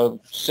back, so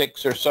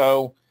 6 or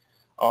so.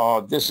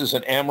 This is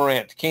an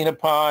amaranth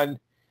chenopod.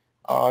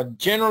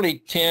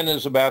 Generally 10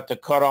 is about the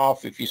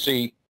cutoff. If you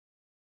see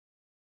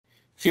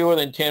fewer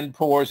than 10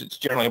 pores, it's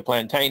generally a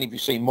plantain. If you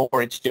see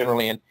more, it's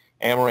generally an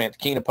amaranth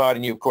chenopod.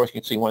 And you, of course,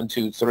 can see 1,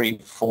 2, 3,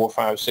 4,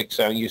 5, 6,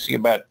 7. You see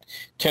about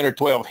 10 or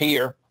 12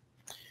 here.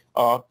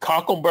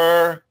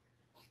 Cocklebur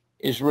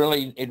is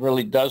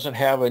really doesn't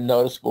have a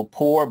noticeable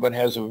pore, but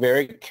has a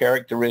very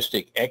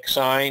characteristic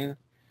exine.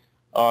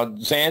 Mugwort.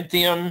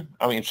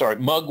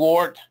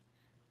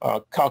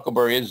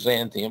 Cocklebur is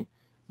xanthium.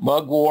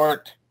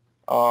 Mugwort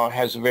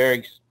has a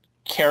very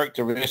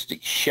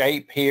characteristic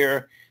shape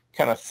here,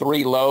 kind of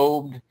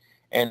 3-lobed,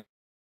 and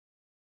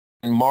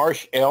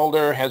marsh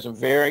elder has a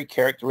very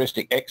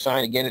characteristic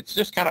exine. Again, it's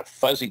just kind of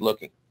fuzzy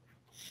looking.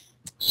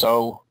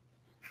 So,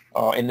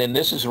 and then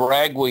this is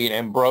ragweed,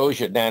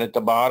 ambrosia, down at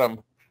the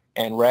bottom.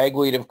 And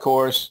ragweed, of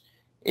course,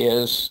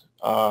 is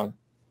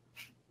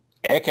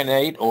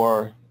echinate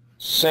or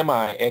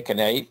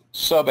semi-echinate,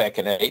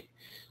 sub-echinate.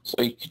 So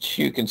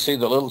you can see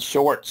the little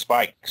short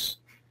spikes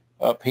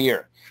up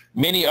here.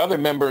 Many other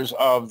members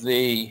of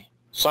the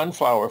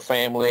sunflower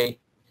family,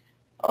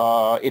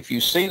 if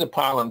you see the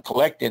pollen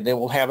collected, they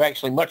will have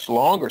actually much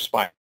longer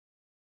spikes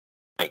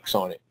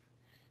on it.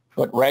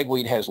 But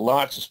ragweed has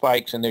lots of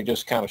spikes, and they're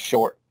just kind of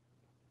short.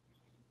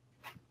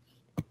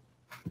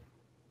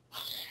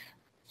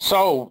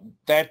 So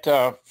that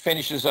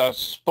finishes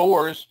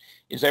spores.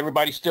 Is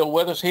everybody still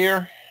with us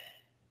here?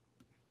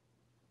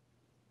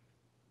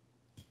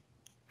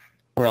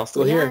 We're all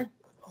still here.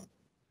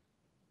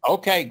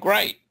 Okay,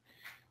 great.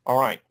 All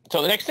right.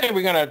 So the next thing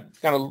we're gonna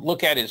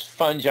look at is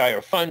fungi or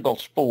fungal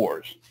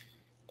spores,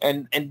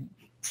 and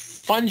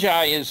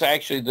fungi is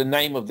actually the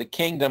name of the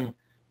kingdom.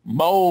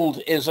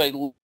 Mold is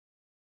a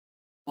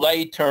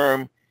lay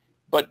term,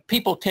 but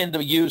people tend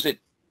to use it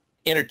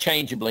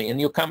interchangeably, and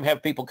you'll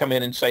have people come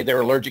in and say they're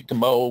allergic to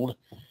mold,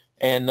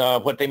 and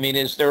what they mean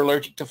is they're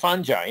allergic to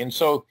fungi. And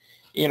so,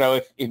 you know,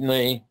 if in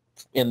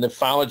the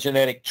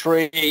phylogenetic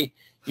tree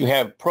you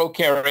have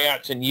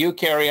prokaryotes and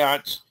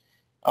eukaryotes,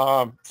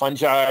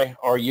 fungi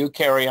are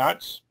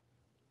eukaryotes,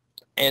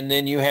 and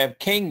then you have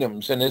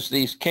kingdoms, and as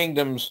these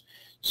kingdoms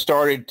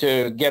started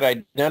to get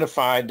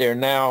identified, there are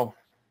now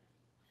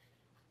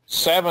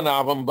 7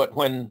 of them, but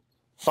when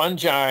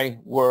fungi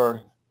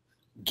were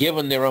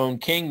given their own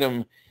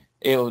kingdom,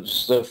 it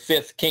was the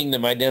 5th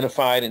kingdom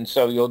identified, and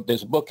so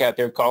there's a book out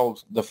there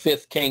called The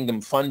 5th Kingdom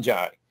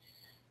Fungi.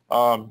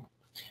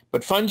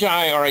 But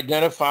fungi are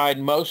identified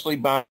mostly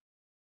by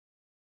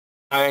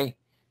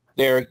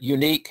their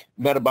unique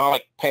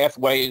metabolic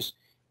pathways,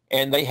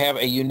 and they have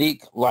a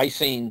unique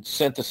lysine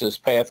synthesis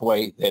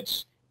pathway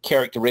that's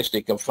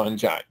characteristic of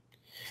fungi.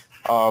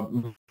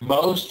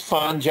 Most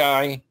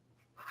fungi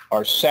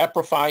are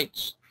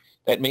saprophytes.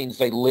 That means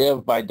they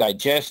live by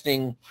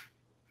digesting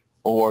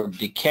or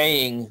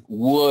decaying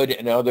wood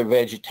and other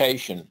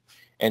vegetation.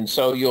 And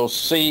so you'll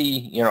see,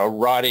 you know, a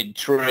rotted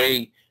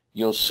tree,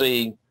 you'll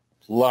see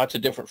lots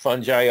of different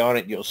fungi on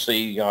it. You'll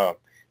see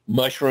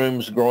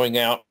mushrooms growing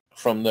out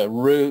from the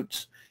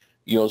roots.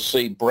 You'll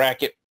see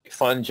bracket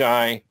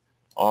fungi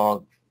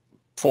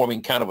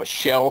forming kind of a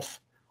shelf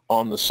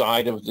on the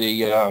side of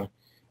the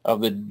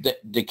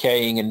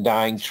decaying and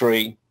dying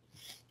tree.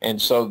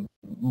 And so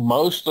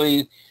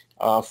mostly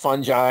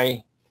fungi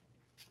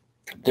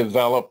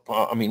develop,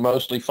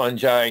 mostly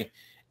fungi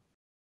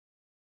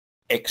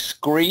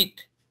excrete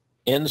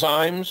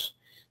enzymes.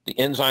 The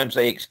enzymes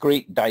they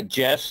excrete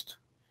digest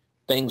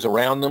things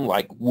around them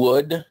like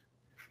wood,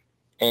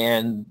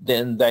 and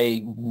then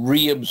they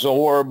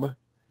reabsorb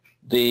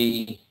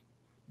the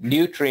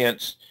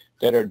nutrients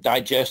that are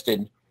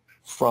digested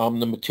from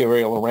the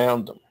material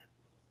around them.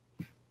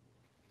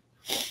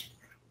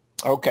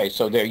 Okay,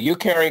 so they're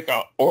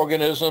eukaryotic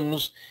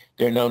organisms.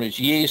 They're known as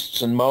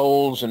yeasts and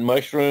molds and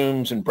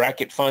mushrooms and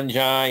bracket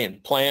fungi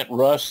and plant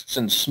rusts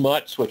and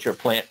smuts, which are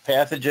plant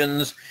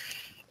pathogens,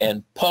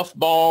 and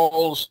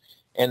puffballs,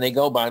 and they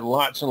go by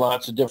lots and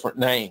lots of different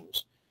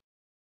names.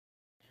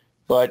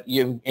 But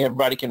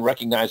everybody can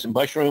recognize a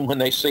mushroom when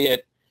they see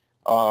it.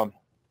 And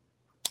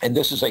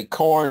this is a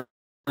corn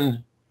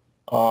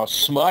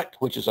smut,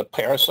 which is a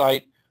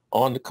parasite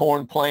on the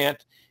corn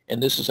plant.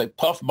 And this is a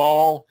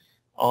puffball.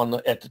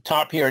 at the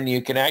top here, and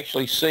you can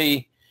actually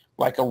see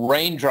like a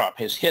raindrop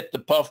has hit the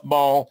puff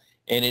ball,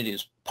 and it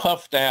is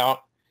puffed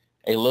out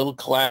a little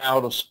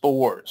cloud of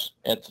spores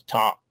at the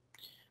top.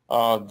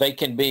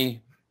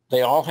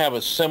 They all have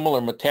a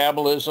similar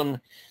metabolism.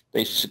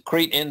 They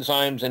secrete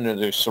enzymes into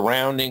their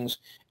surroundings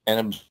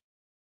and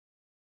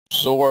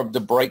absorb the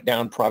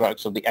breakdown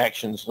products of the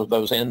actions of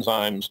those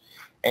enzymes.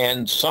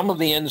 And some of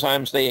the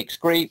enzymes they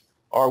excrete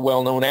are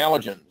well-known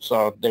allergens.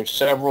 There's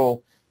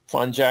several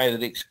fungi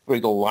that excrete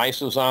a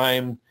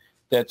lysozyme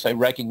that's a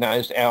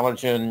recognized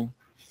allergen,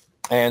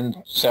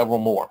 and several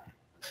more.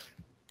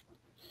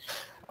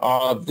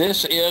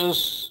 This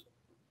is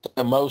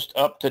the most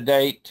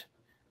up-to-date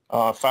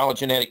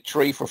phylogenetic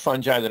tree for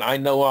fungi that I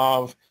know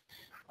of.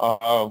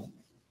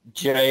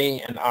 Jay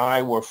and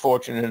I were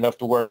fortunate enough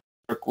to work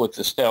with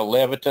Estelle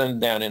Leviton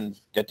down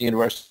at the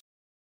University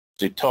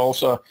of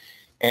Tulsa,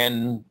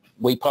 and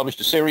we published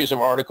a series of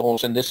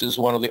articles, and this is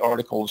one of the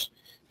articles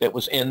that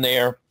was in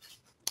there.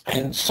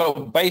 And so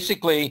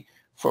basically,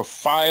 for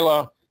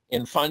phyla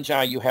in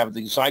fungi, you have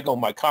the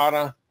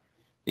Zygomycota,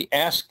 the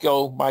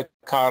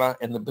Ascomycota,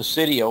 and the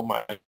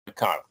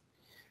Basidiomycota.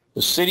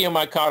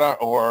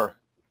 Basidiomycota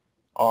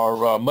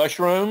are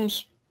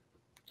mushrooms.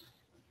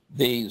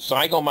 The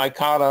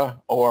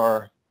Zygomycota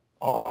are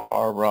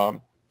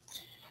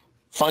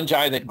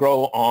fungi that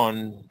grow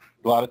on,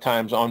 a lot of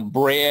times, on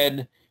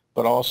bread,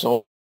 but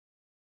also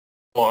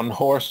on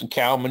horse and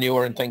cow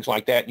manure and things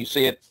like that. You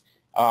see it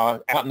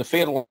out in the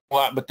field a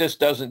lot, but this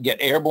doesn't get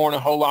airborne a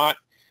whole lot.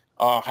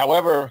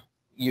 However,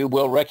 you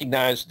will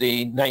recognize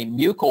the name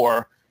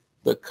mucor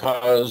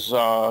because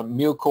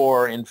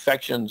mucor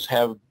infections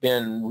have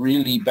been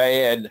really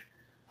bad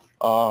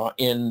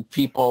in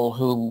people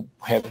who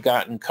have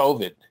gotten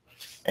COVID.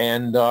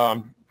 And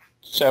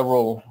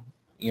several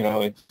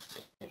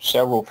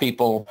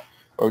people,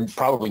 or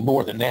probably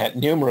more than that,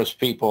 numerous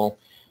people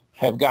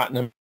have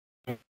gotten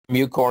a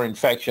mucor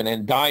infection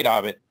and died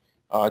of it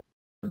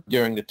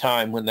during the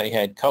time when they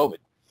had COVID.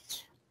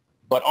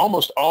 But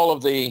almost all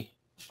of the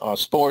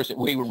spores that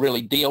we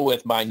really deal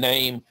with by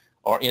name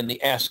are in the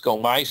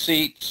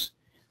ascomycetes,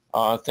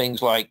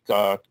 things like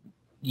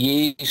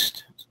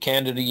yeast,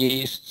 Candida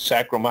yeast,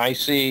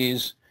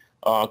 Saccharomyces,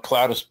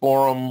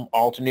 Cladosporum,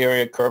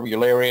 Alternaria,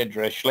 Curvularia,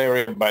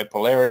 Drechsleria,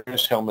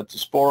 Bipolaris,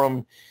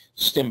 Helminthosporum,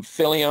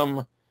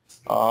 Stymphalium,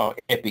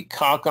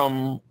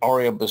 Epicoccum,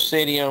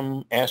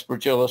 Aureobasidium,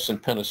 Aspergillus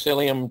and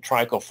Penicillium,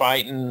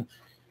 Trichophyton,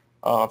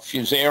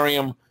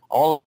 Fusarium.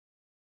 All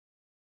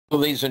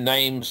of these are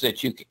names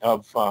that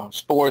of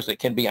spores that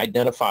can be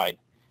identified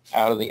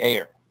out of the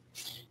air.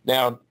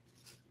 Now,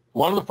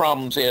 one of the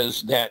problems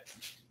is that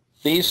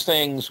these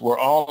things were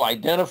all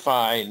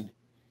identified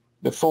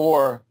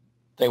before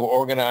they were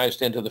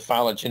organized into the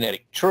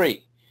phylogenetic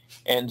tree.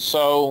 And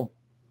so,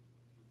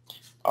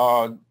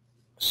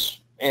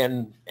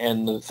 and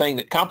the thing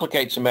that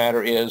complicates the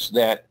matter is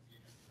that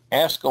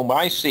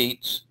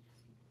ascomycetes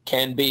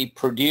can be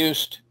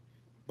produced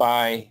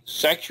by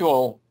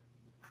sexual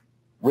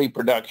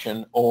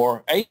reproduction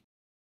or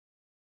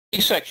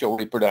asexual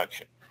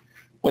reproduction.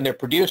 When they're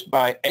produced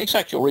by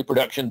asexual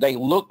reproduction, they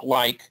look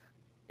like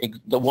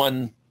the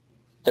one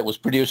that was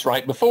produced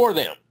right before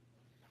them.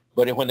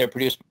 But when they're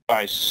produced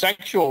by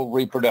sexual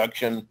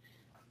reproduction,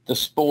 the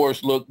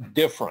spores look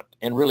different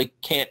and really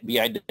can't be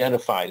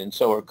identified, and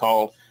so are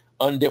called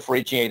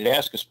undifferentiated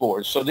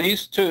ascospores. So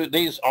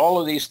all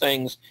of these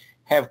things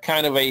have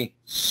kind of a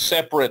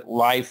separate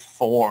life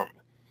form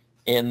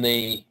in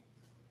the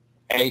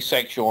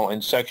asexual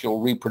and sexual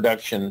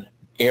reproduction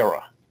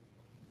era.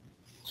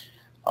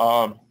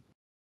 The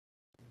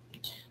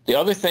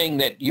other thing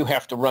that you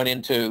have to run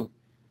into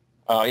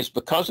is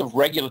because of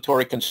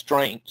regulatory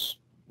constraints.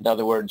 In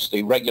other words,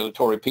 the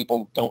regulatory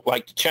people don't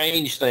like to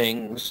change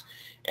things,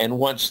 and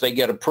once they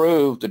get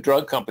approved, the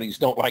drug companies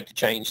don't like to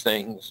change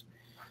things.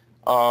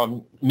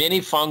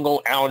 Many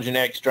fungal allergen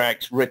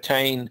extracts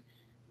retain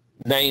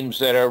names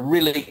that are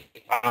really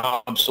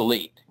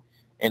obsolete.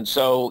 And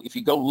so if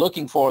you go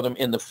looking for them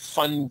in the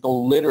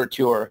fungal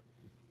literature,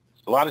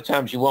 a lot of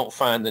times you won't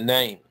find the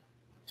name.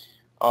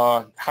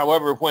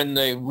 However, when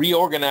the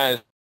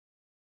reorganized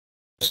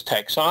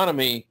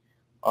taxonomy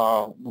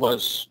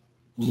was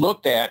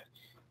looked at,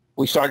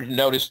 we started to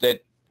notice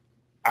that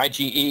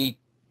IgE,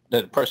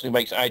 the person who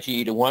makes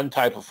IgE to one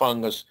type of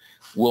fungus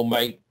will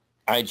make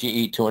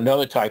IgE to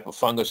another type of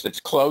fungus that's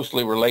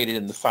closely related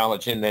in the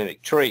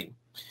phylogenetic tree.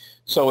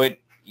 So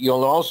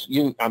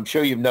I'm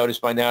sure you've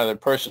noticed by now that a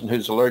person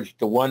who's allergic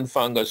to one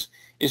fungus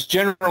is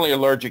generally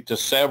allergic to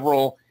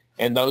several,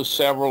 and those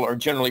several are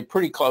generally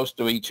pretty close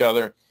to each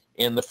other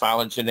in the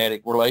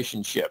phylogenetic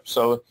relationship.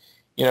 So,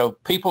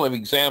 people have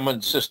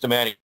examined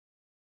systematic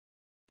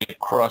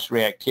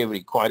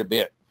cross-reactivity quite a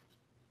bit.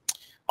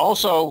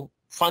 Also,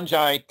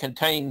 fungi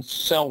contain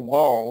cell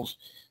walls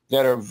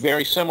that are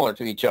very similar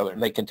to each other.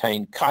 They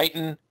contain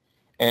chitin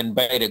and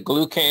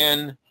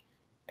beta-glucan,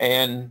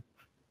 and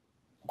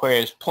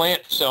whereas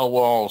plant cell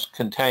walls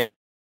contain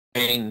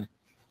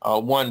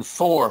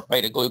 1,4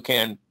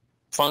 beta-glucan,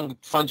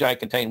 fungi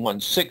contain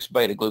 1,6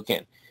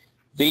 beta-glucan.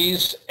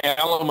 These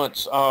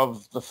elements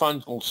of the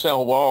fungal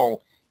cell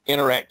wall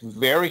interact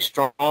very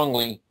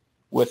strongly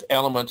with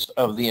elements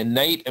of the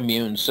innate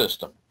immune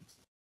system.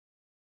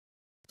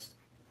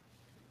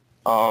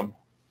 So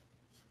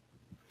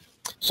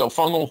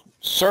fungal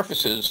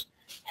surfaces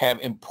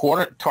have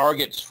important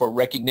targets for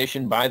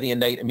recognition by the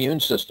innate immune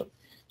system.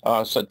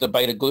 So the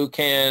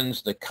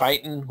beta-glucans, the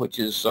chitin, which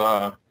is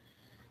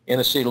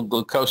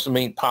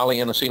N-acetylglucosamine,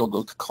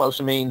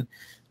 poly-N-acetylglucosamine,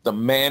 the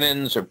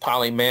mannins or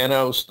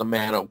polymannose, the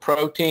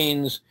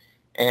manoproteins,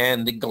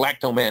 and the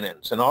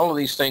galactomannins. And all of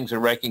these things are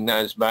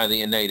recognized by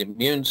the innate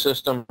immune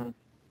system.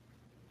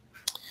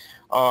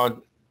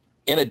 In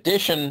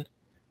addition,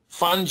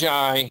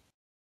 fungi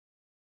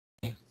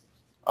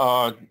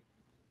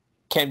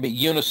can be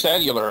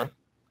unicellular,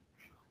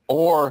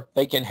 or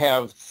they can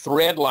have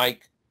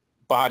thread-like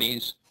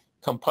bodies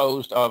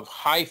composed of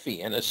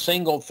hyphae, and a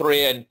single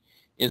thread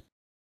is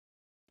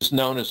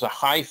known as a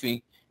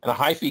hyphae, and a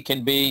hyphae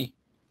can be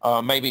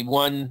maybe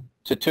 1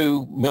 to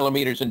 2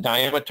 millimeters in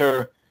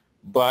diameter,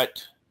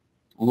 but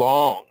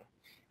long.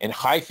 And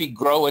hyphae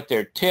grow at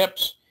their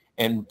tips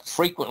and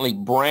frequently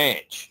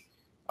branch,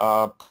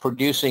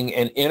 producing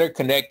an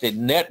interconnected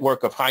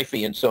network of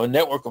hyphae. And so a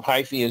network of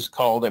hyphae is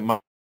called a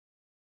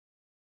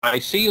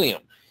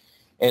mycelium.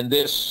 And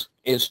this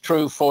is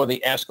true for the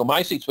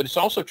ascomycetes, but it's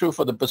also true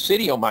for the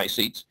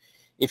basidiomycetes.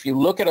 If you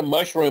look at a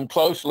mushroom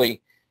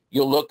closely,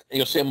 you'll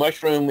see a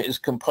mushroom is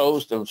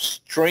composed of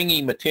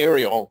stringy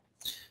material,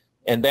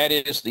 and that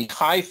is the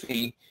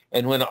hyphae.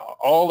 And when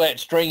all that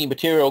stringy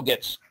material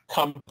gets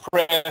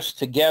compressed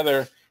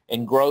together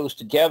and grows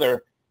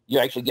together, you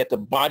actually get the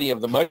body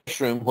of the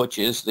mushroom, which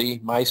is the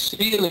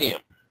mycelium.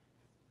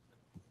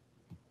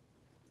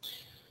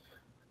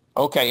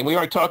 Okay, and we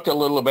already talked a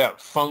little about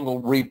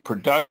fungal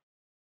reproduction,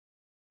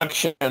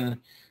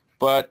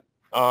 but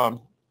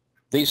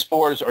these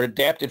spores are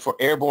adapted for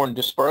airborne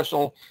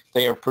dispersal.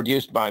 They are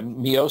produced by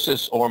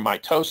meiosis or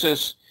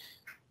mitosis.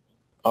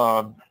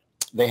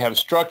 They have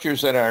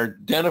structures that are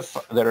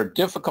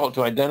difficult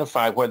to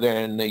identify whether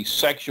they're in the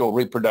sexual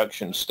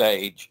reproduction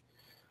stage.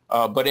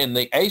 But in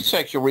the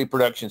asexual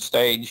reproduction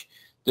stage,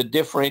 the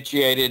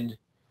differentiated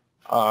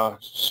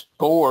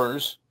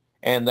spores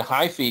and the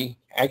hyphae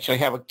actually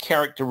have a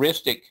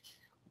characteristic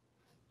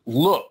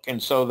look,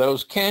 and so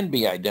those can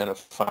be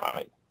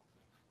identified.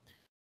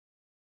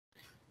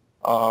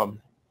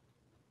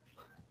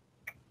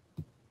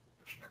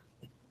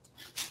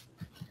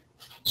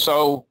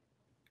 So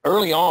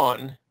early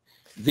on,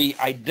 the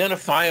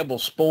identifiable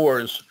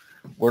spores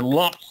were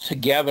lumped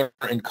together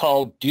and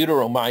called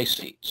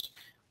deuteromycetes.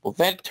 Well,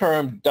 that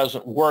term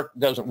doesn't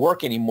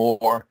work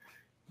anymore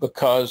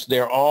because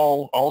they're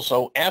all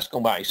also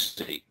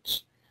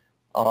ascomycetes.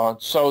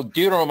 So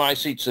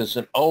deuteromycetes is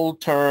an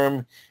old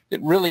term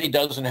that really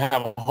doesn't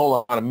have a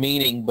whole lot of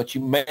meaning, but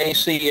you may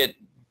see it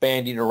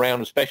bandied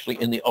around, especially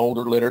in the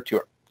older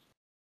literature.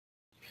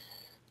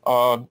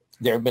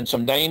 There have been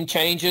some name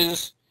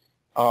changes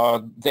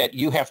that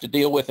you have to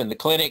deal with in the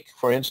clinic.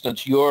 For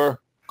instance,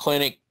 your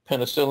clinic,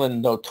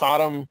 Penicillin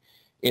notatum,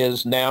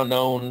 is now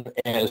known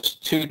as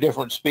 2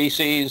 different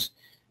species,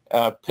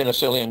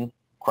 Penicillium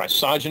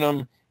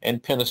chrysogenum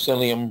and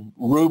Penicillium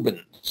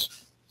rubens.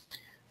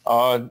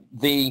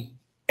 The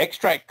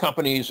extract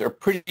companies are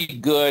pretty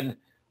good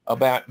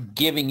about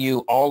giving you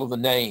all of the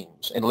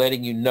names and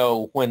letting you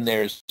know when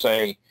there's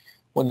a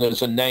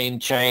name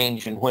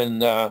change and when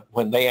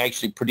they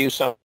actually produce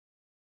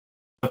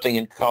something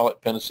and call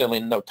it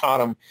Penicillin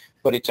notatum,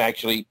 but it's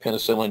actually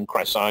Penicillin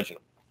chrysogenum.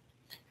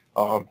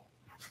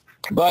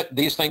 But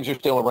these things are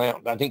still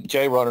around. I think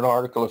Jay wrote an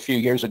article a few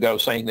years ago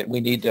saying that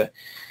we need to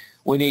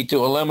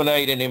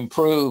eliminate and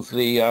improve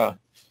the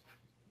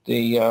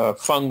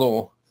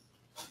fungal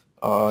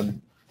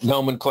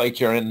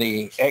nomenclature in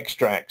the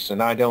extracts,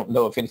 and I don't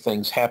know if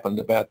anything's happened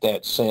about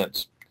that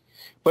since.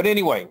 But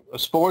anyway,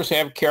 spores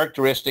have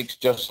characteristics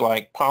just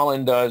like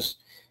pollen does.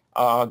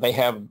 They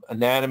have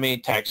anatomy,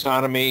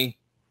 taxonomy,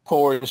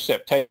 pores,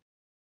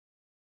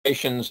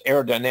 septations,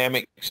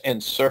 aerodynamics,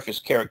 and surface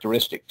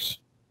characteristics.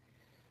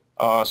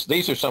 So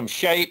these are some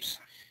shapes.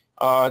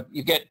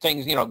 You get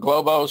things,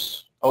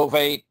 globose,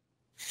 ovate,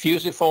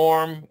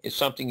 fusiform is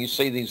something you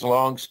see, these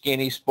long,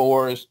 skinny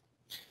spores.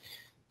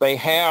 They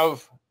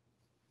have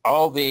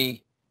all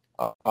the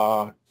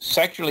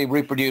sexually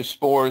reproduced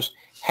spores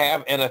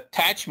have an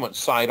attachment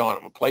site on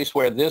them, a place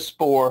where this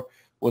spore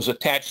was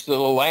attached to the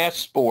last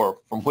spore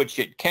from which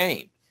it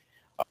came.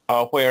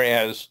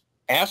 Whereas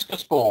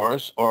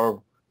ascospores,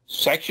 or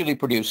sexually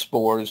produced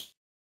spores,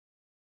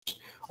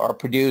 are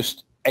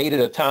produced 8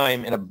 at a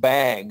time in a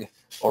bag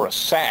or a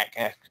sac.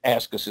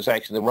 Ascus is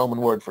actually the Roman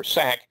word for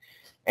sac,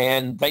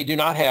 and they do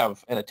not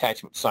have an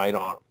attachment site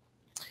on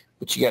them.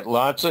 But you get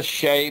lots of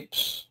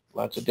shapes,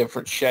 lots of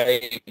different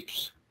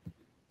shapes,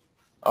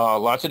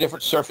 lots of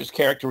different surface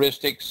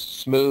characteristics,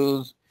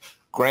 smooth,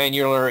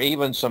 granular,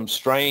 even some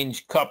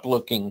strange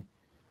cup-looking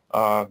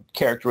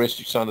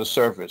characteristics on the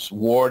surface,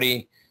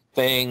 warty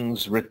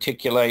things,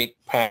 reticulate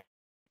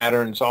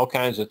patterns, all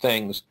kinds of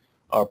things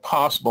are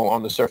possible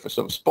on the surface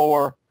of a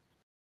spore.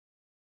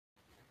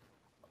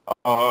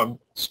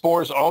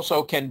 Spores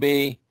also can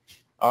be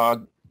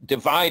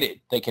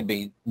divided. They can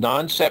be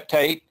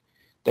non-septate.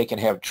 They can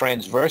have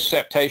transverse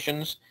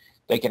septations.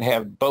 They can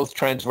have both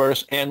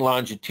transverse and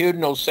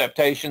longitudinal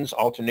septations.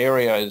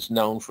 Alternaria is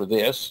known for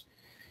this.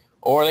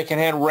 Or they can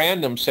have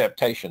random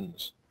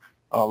septations,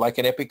 like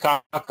an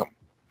epicoccum.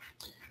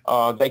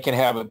 They can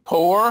have a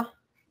pore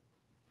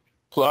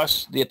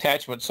plus the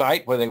attachment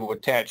site where they will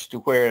attach to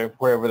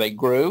wherever they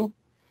grew.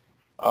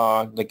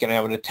 They can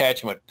have an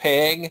attachment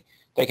peg.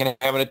 They can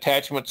have an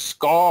attachment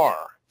scar.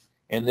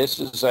 And this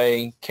is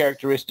a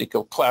characteristic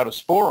of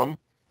Cladosporum,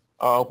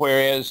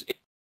 whereas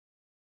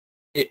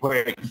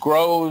where it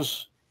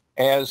grows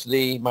as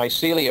the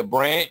mycelia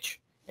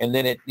branch, and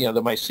then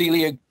the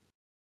mycelia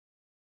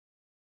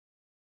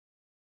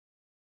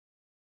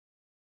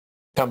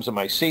becomes a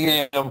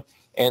mycelium,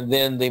 and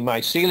then the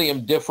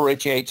mycelium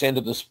differentiates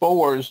into the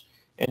spores.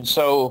 And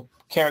so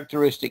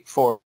characteristic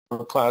for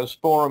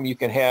Cladosporum, you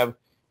can have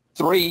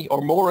 3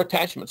 or more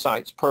attachment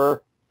sites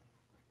per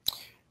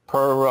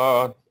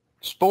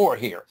spore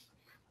here.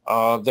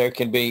 There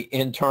can be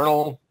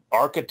internal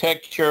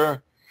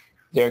architecture.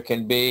 There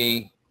can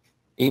be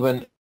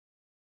even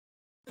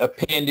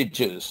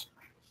appendages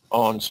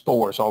on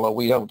spores, although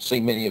we don't see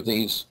many of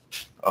these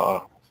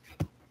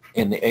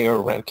in the air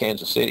around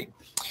Kansas City.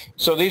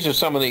 So these are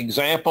some of the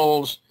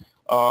examples.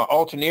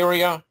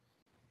 Alternaria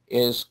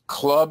is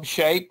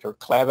club-shaped or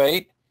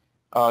clavate.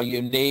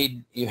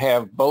 You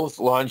have both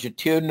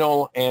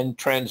longitudinal and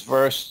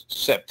transverse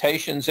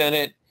septations in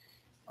it.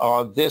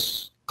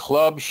 This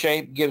club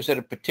shape gives it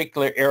a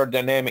particular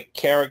aerodynamic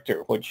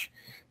character, which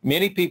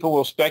many people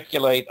will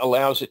speculate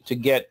allows it to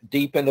get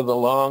deep into the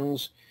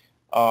lungs.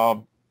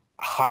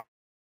 High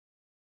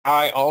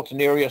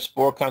Alternaria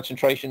spore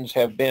concentrations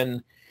have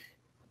been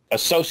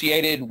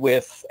associated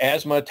with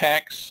asthma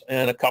attacks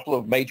in a couple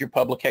of major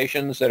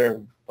publications that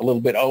are a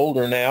little bit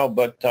older now,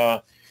 but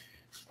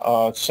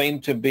seem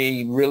to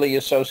be really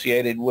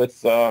associated with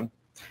the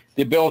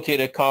ability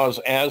to cause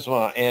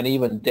asthma and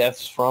even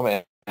deaths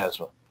from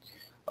asthma.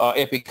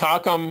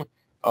 Epicoccum,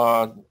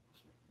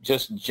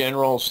 just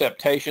general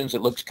septations.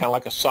 It looks kind of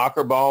like a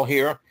soccer ball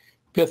here.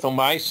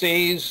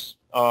 Pithomyces,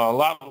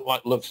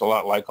 looks a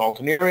lot like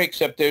Alternaria,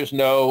 except there's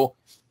no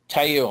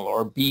tail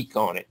or beak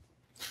on it.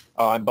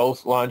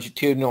 Both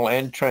longitudinal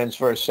and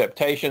transverse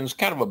septations,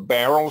 kind of a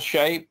barrel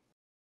shape.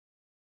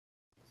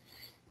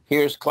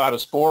 Here's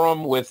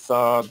Cladosporum with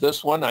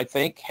this one, I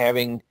think,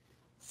 having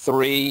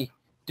 3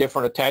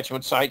 different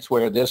attachment sites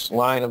where this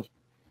line of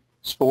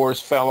spores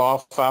fell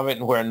off of it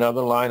and where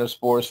another line of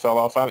spores fell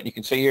off of it. You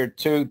can see here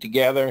 2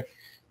 together.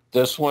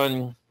 This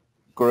one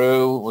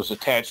grew, was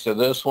attached to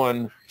this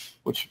one,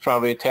 which is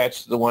probably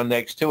attached to the one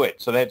next to it.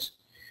 So that's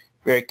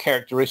very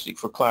characteristic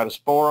for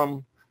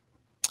Cladosporum.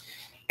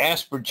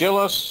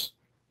 Aspergillus,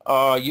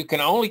 you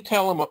can only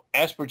tell them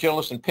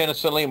Aspergillus and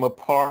Penicillium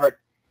apart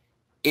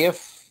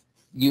if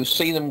you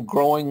see them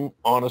growing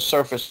on a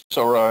surface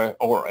or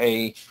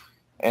a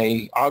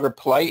agar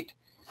plate.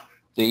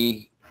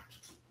 The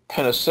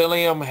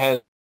Penicillium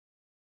has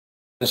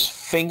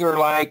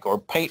finger-like or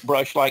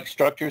paintbrush-like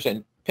structures,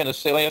 and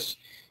Penicillius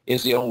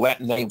is the old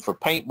Latin name for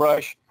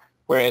paintbrush,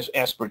 whereas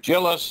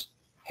Aspergillus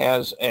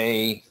has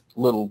a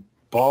little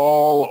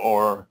ball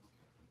or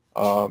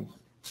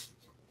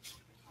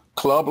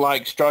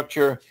club-like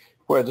structure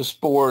where the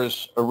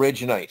spores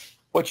originate.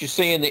 What you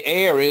see in the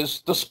air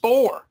is the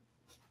spore.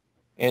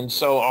 And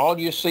so all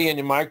you see in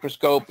your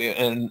microscope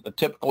in a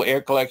typical air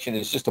collection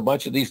is just a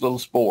bunch of these little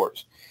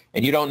spores.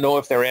 And you don't know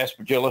if they're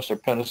Aspergillus or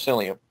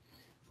Penicillium.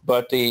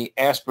 But the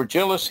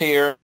Aspergillus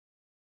here,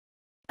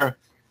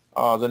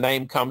 the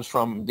name comes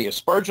from the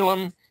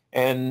aspergillum.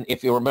 And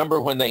if you remember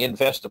when they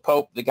invest the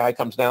Pope, the guy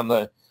comes down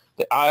the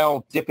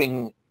aisle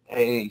dipping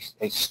a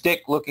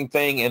stick-looking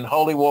thing in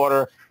holy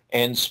water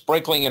and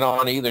sprinkling it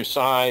on either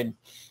side.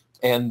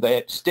 And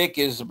that stick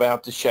is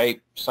about the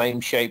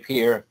same shape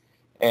here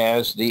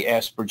as the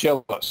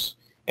Aspergillus.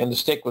 And the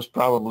stick was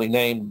probably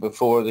named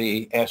before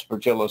the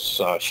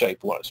Aspergillus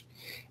shape was.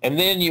 And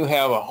then you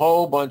have a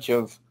whole bunch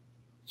of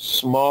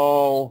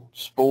small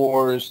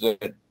spores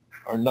that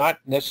are not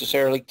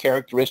necessarily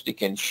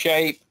characteristic in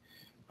shape.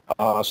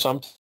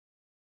 Sometimes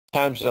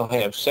they'll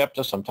have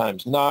septa,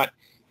 sometimes not.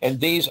 And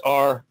these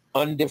are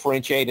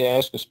undifferentiated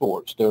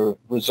ascospores. They're a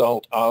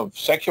result of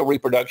sexual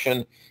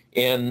reproduction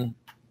in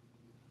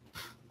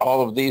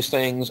all of these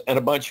things and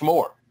a bunch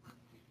more.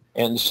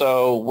 And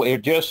so we're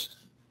just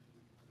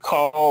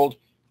called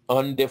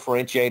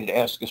undifferentiated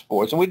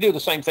ascospores. And we do the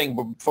same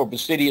thing for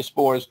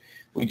Basidiospores.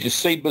 We just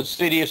see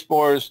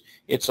Basidiospores.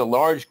 It's a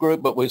large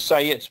group, but we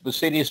say it's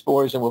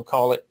Basidiospores and we'll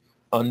call it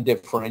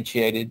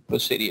undifferentiated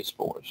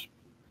Basidiospores.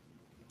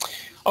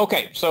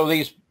 Okay, so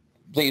these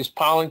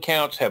pollen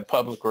counts have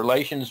public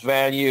relations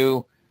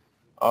value.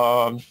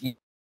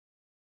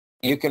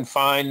 You can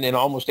find in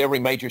almost every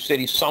major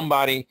city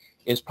somebody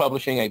is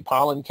publishing a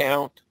pollen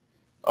count.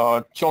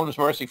 Children's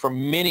Mercy for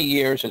many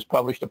years has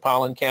published a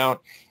pollen count,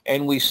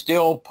 and we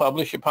still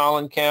publish a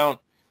pollen count.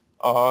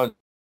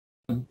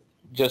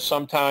 Just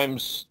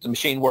sometimes the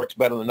machine works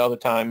better than other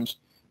times.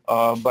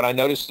 but I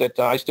noticed that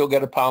I still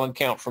get a pollen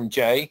count from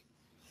Jay,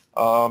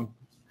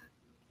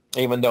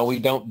 even though we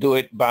don't do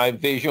it by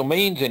visual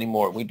means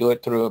anymore. We do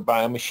it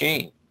by a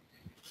machine.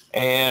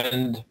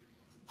 And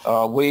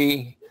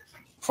we,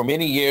 for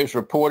many years,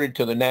 reported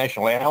to the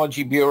National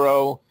Allergy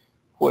Bureau,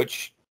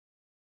 which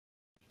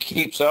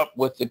keeps up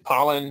with the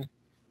pollen,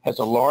 has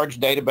a large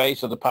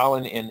database of the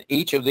pollen in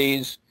each of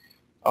these,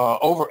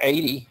 over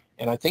 80,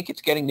 and I think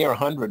it's getting near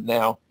 100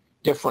 now,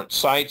 different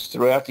sites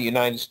throughout the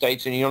United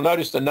States. And you'll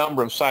notice the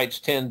number of sites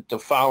tend to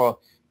follow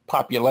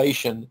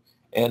population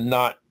and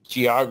not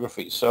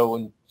geography. So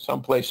in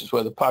some places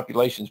where the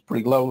population is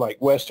pretty low,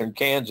 like western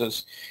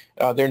Kansas,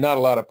 there are not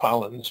a lot of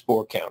pollen and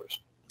spore counters.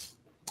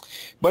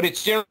 But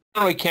it's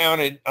generally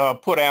counted,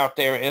 put out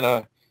there in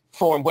a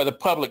form where the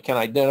public can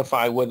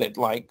identify with it,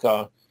 like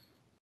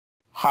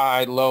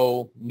high,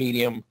 low,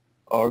 medium,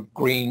 or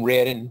green,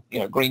 red,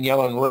 and green,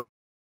 yellow, and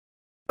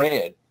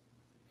red.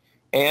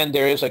 And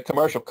there is a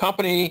commercial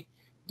company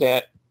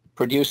that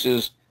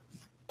produces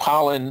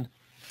pollen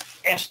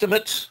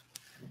estimates,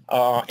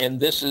 and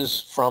this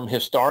is from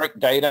historic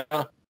data,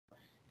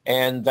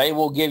 and they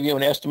will give you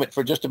an estimate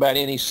for just about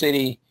any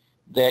city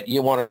that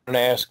you want to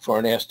ask for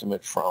an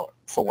estimate for.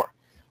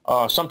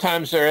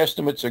 Sometimes their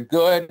estimates are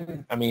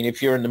good. I mean,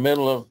 if you're in the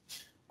middle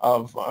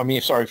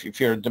if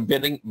you're at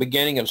the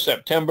beginning of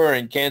September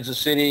in Kansas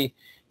City,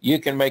 you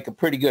can make a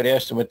pretty good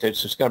estimate that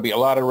there's going to be a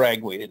lot of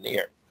ragweed in the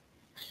air.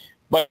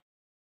 But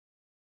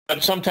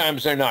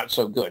sometimes they're not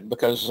so good,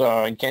 because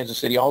in Kansas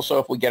City also,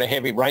 if we get a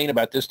heavy rain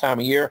about this time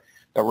of year,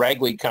 the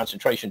ragweed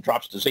concentration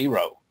drops to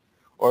 0.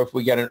 Or if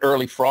we get an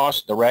early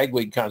frost, the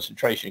ragweed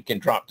concentration can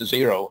drop to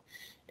 0.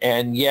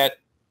 And yet,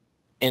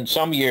 in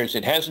some years,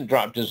 it hasn't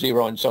dropped to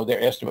 0, and so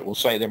their estimate will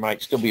say there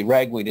might still be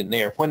ragweed in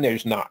there when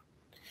there's not.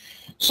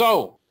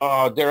 So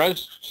there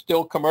is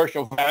still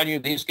commercial value.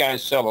 These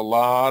guys sell a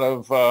lot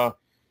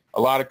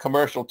of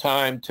commercial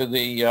time to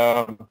the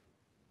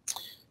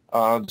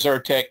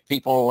Zyrtec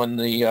people and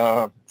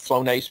the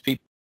Flonase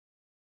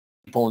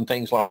people and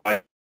things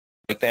like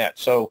that.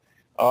 So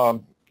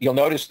you'll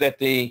notice that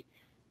the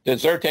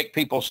Zyrtec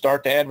people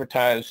start to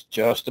advertise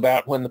just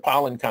about when the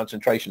pollen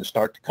concentrations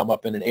start to come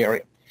up in an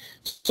area.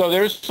 So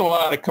there's a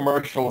lot of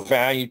commercial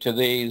value to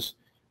these,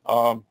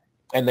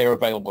 and they're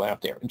available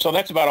out there. And so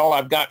that's about all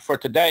I've got for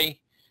today.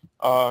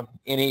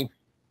 Any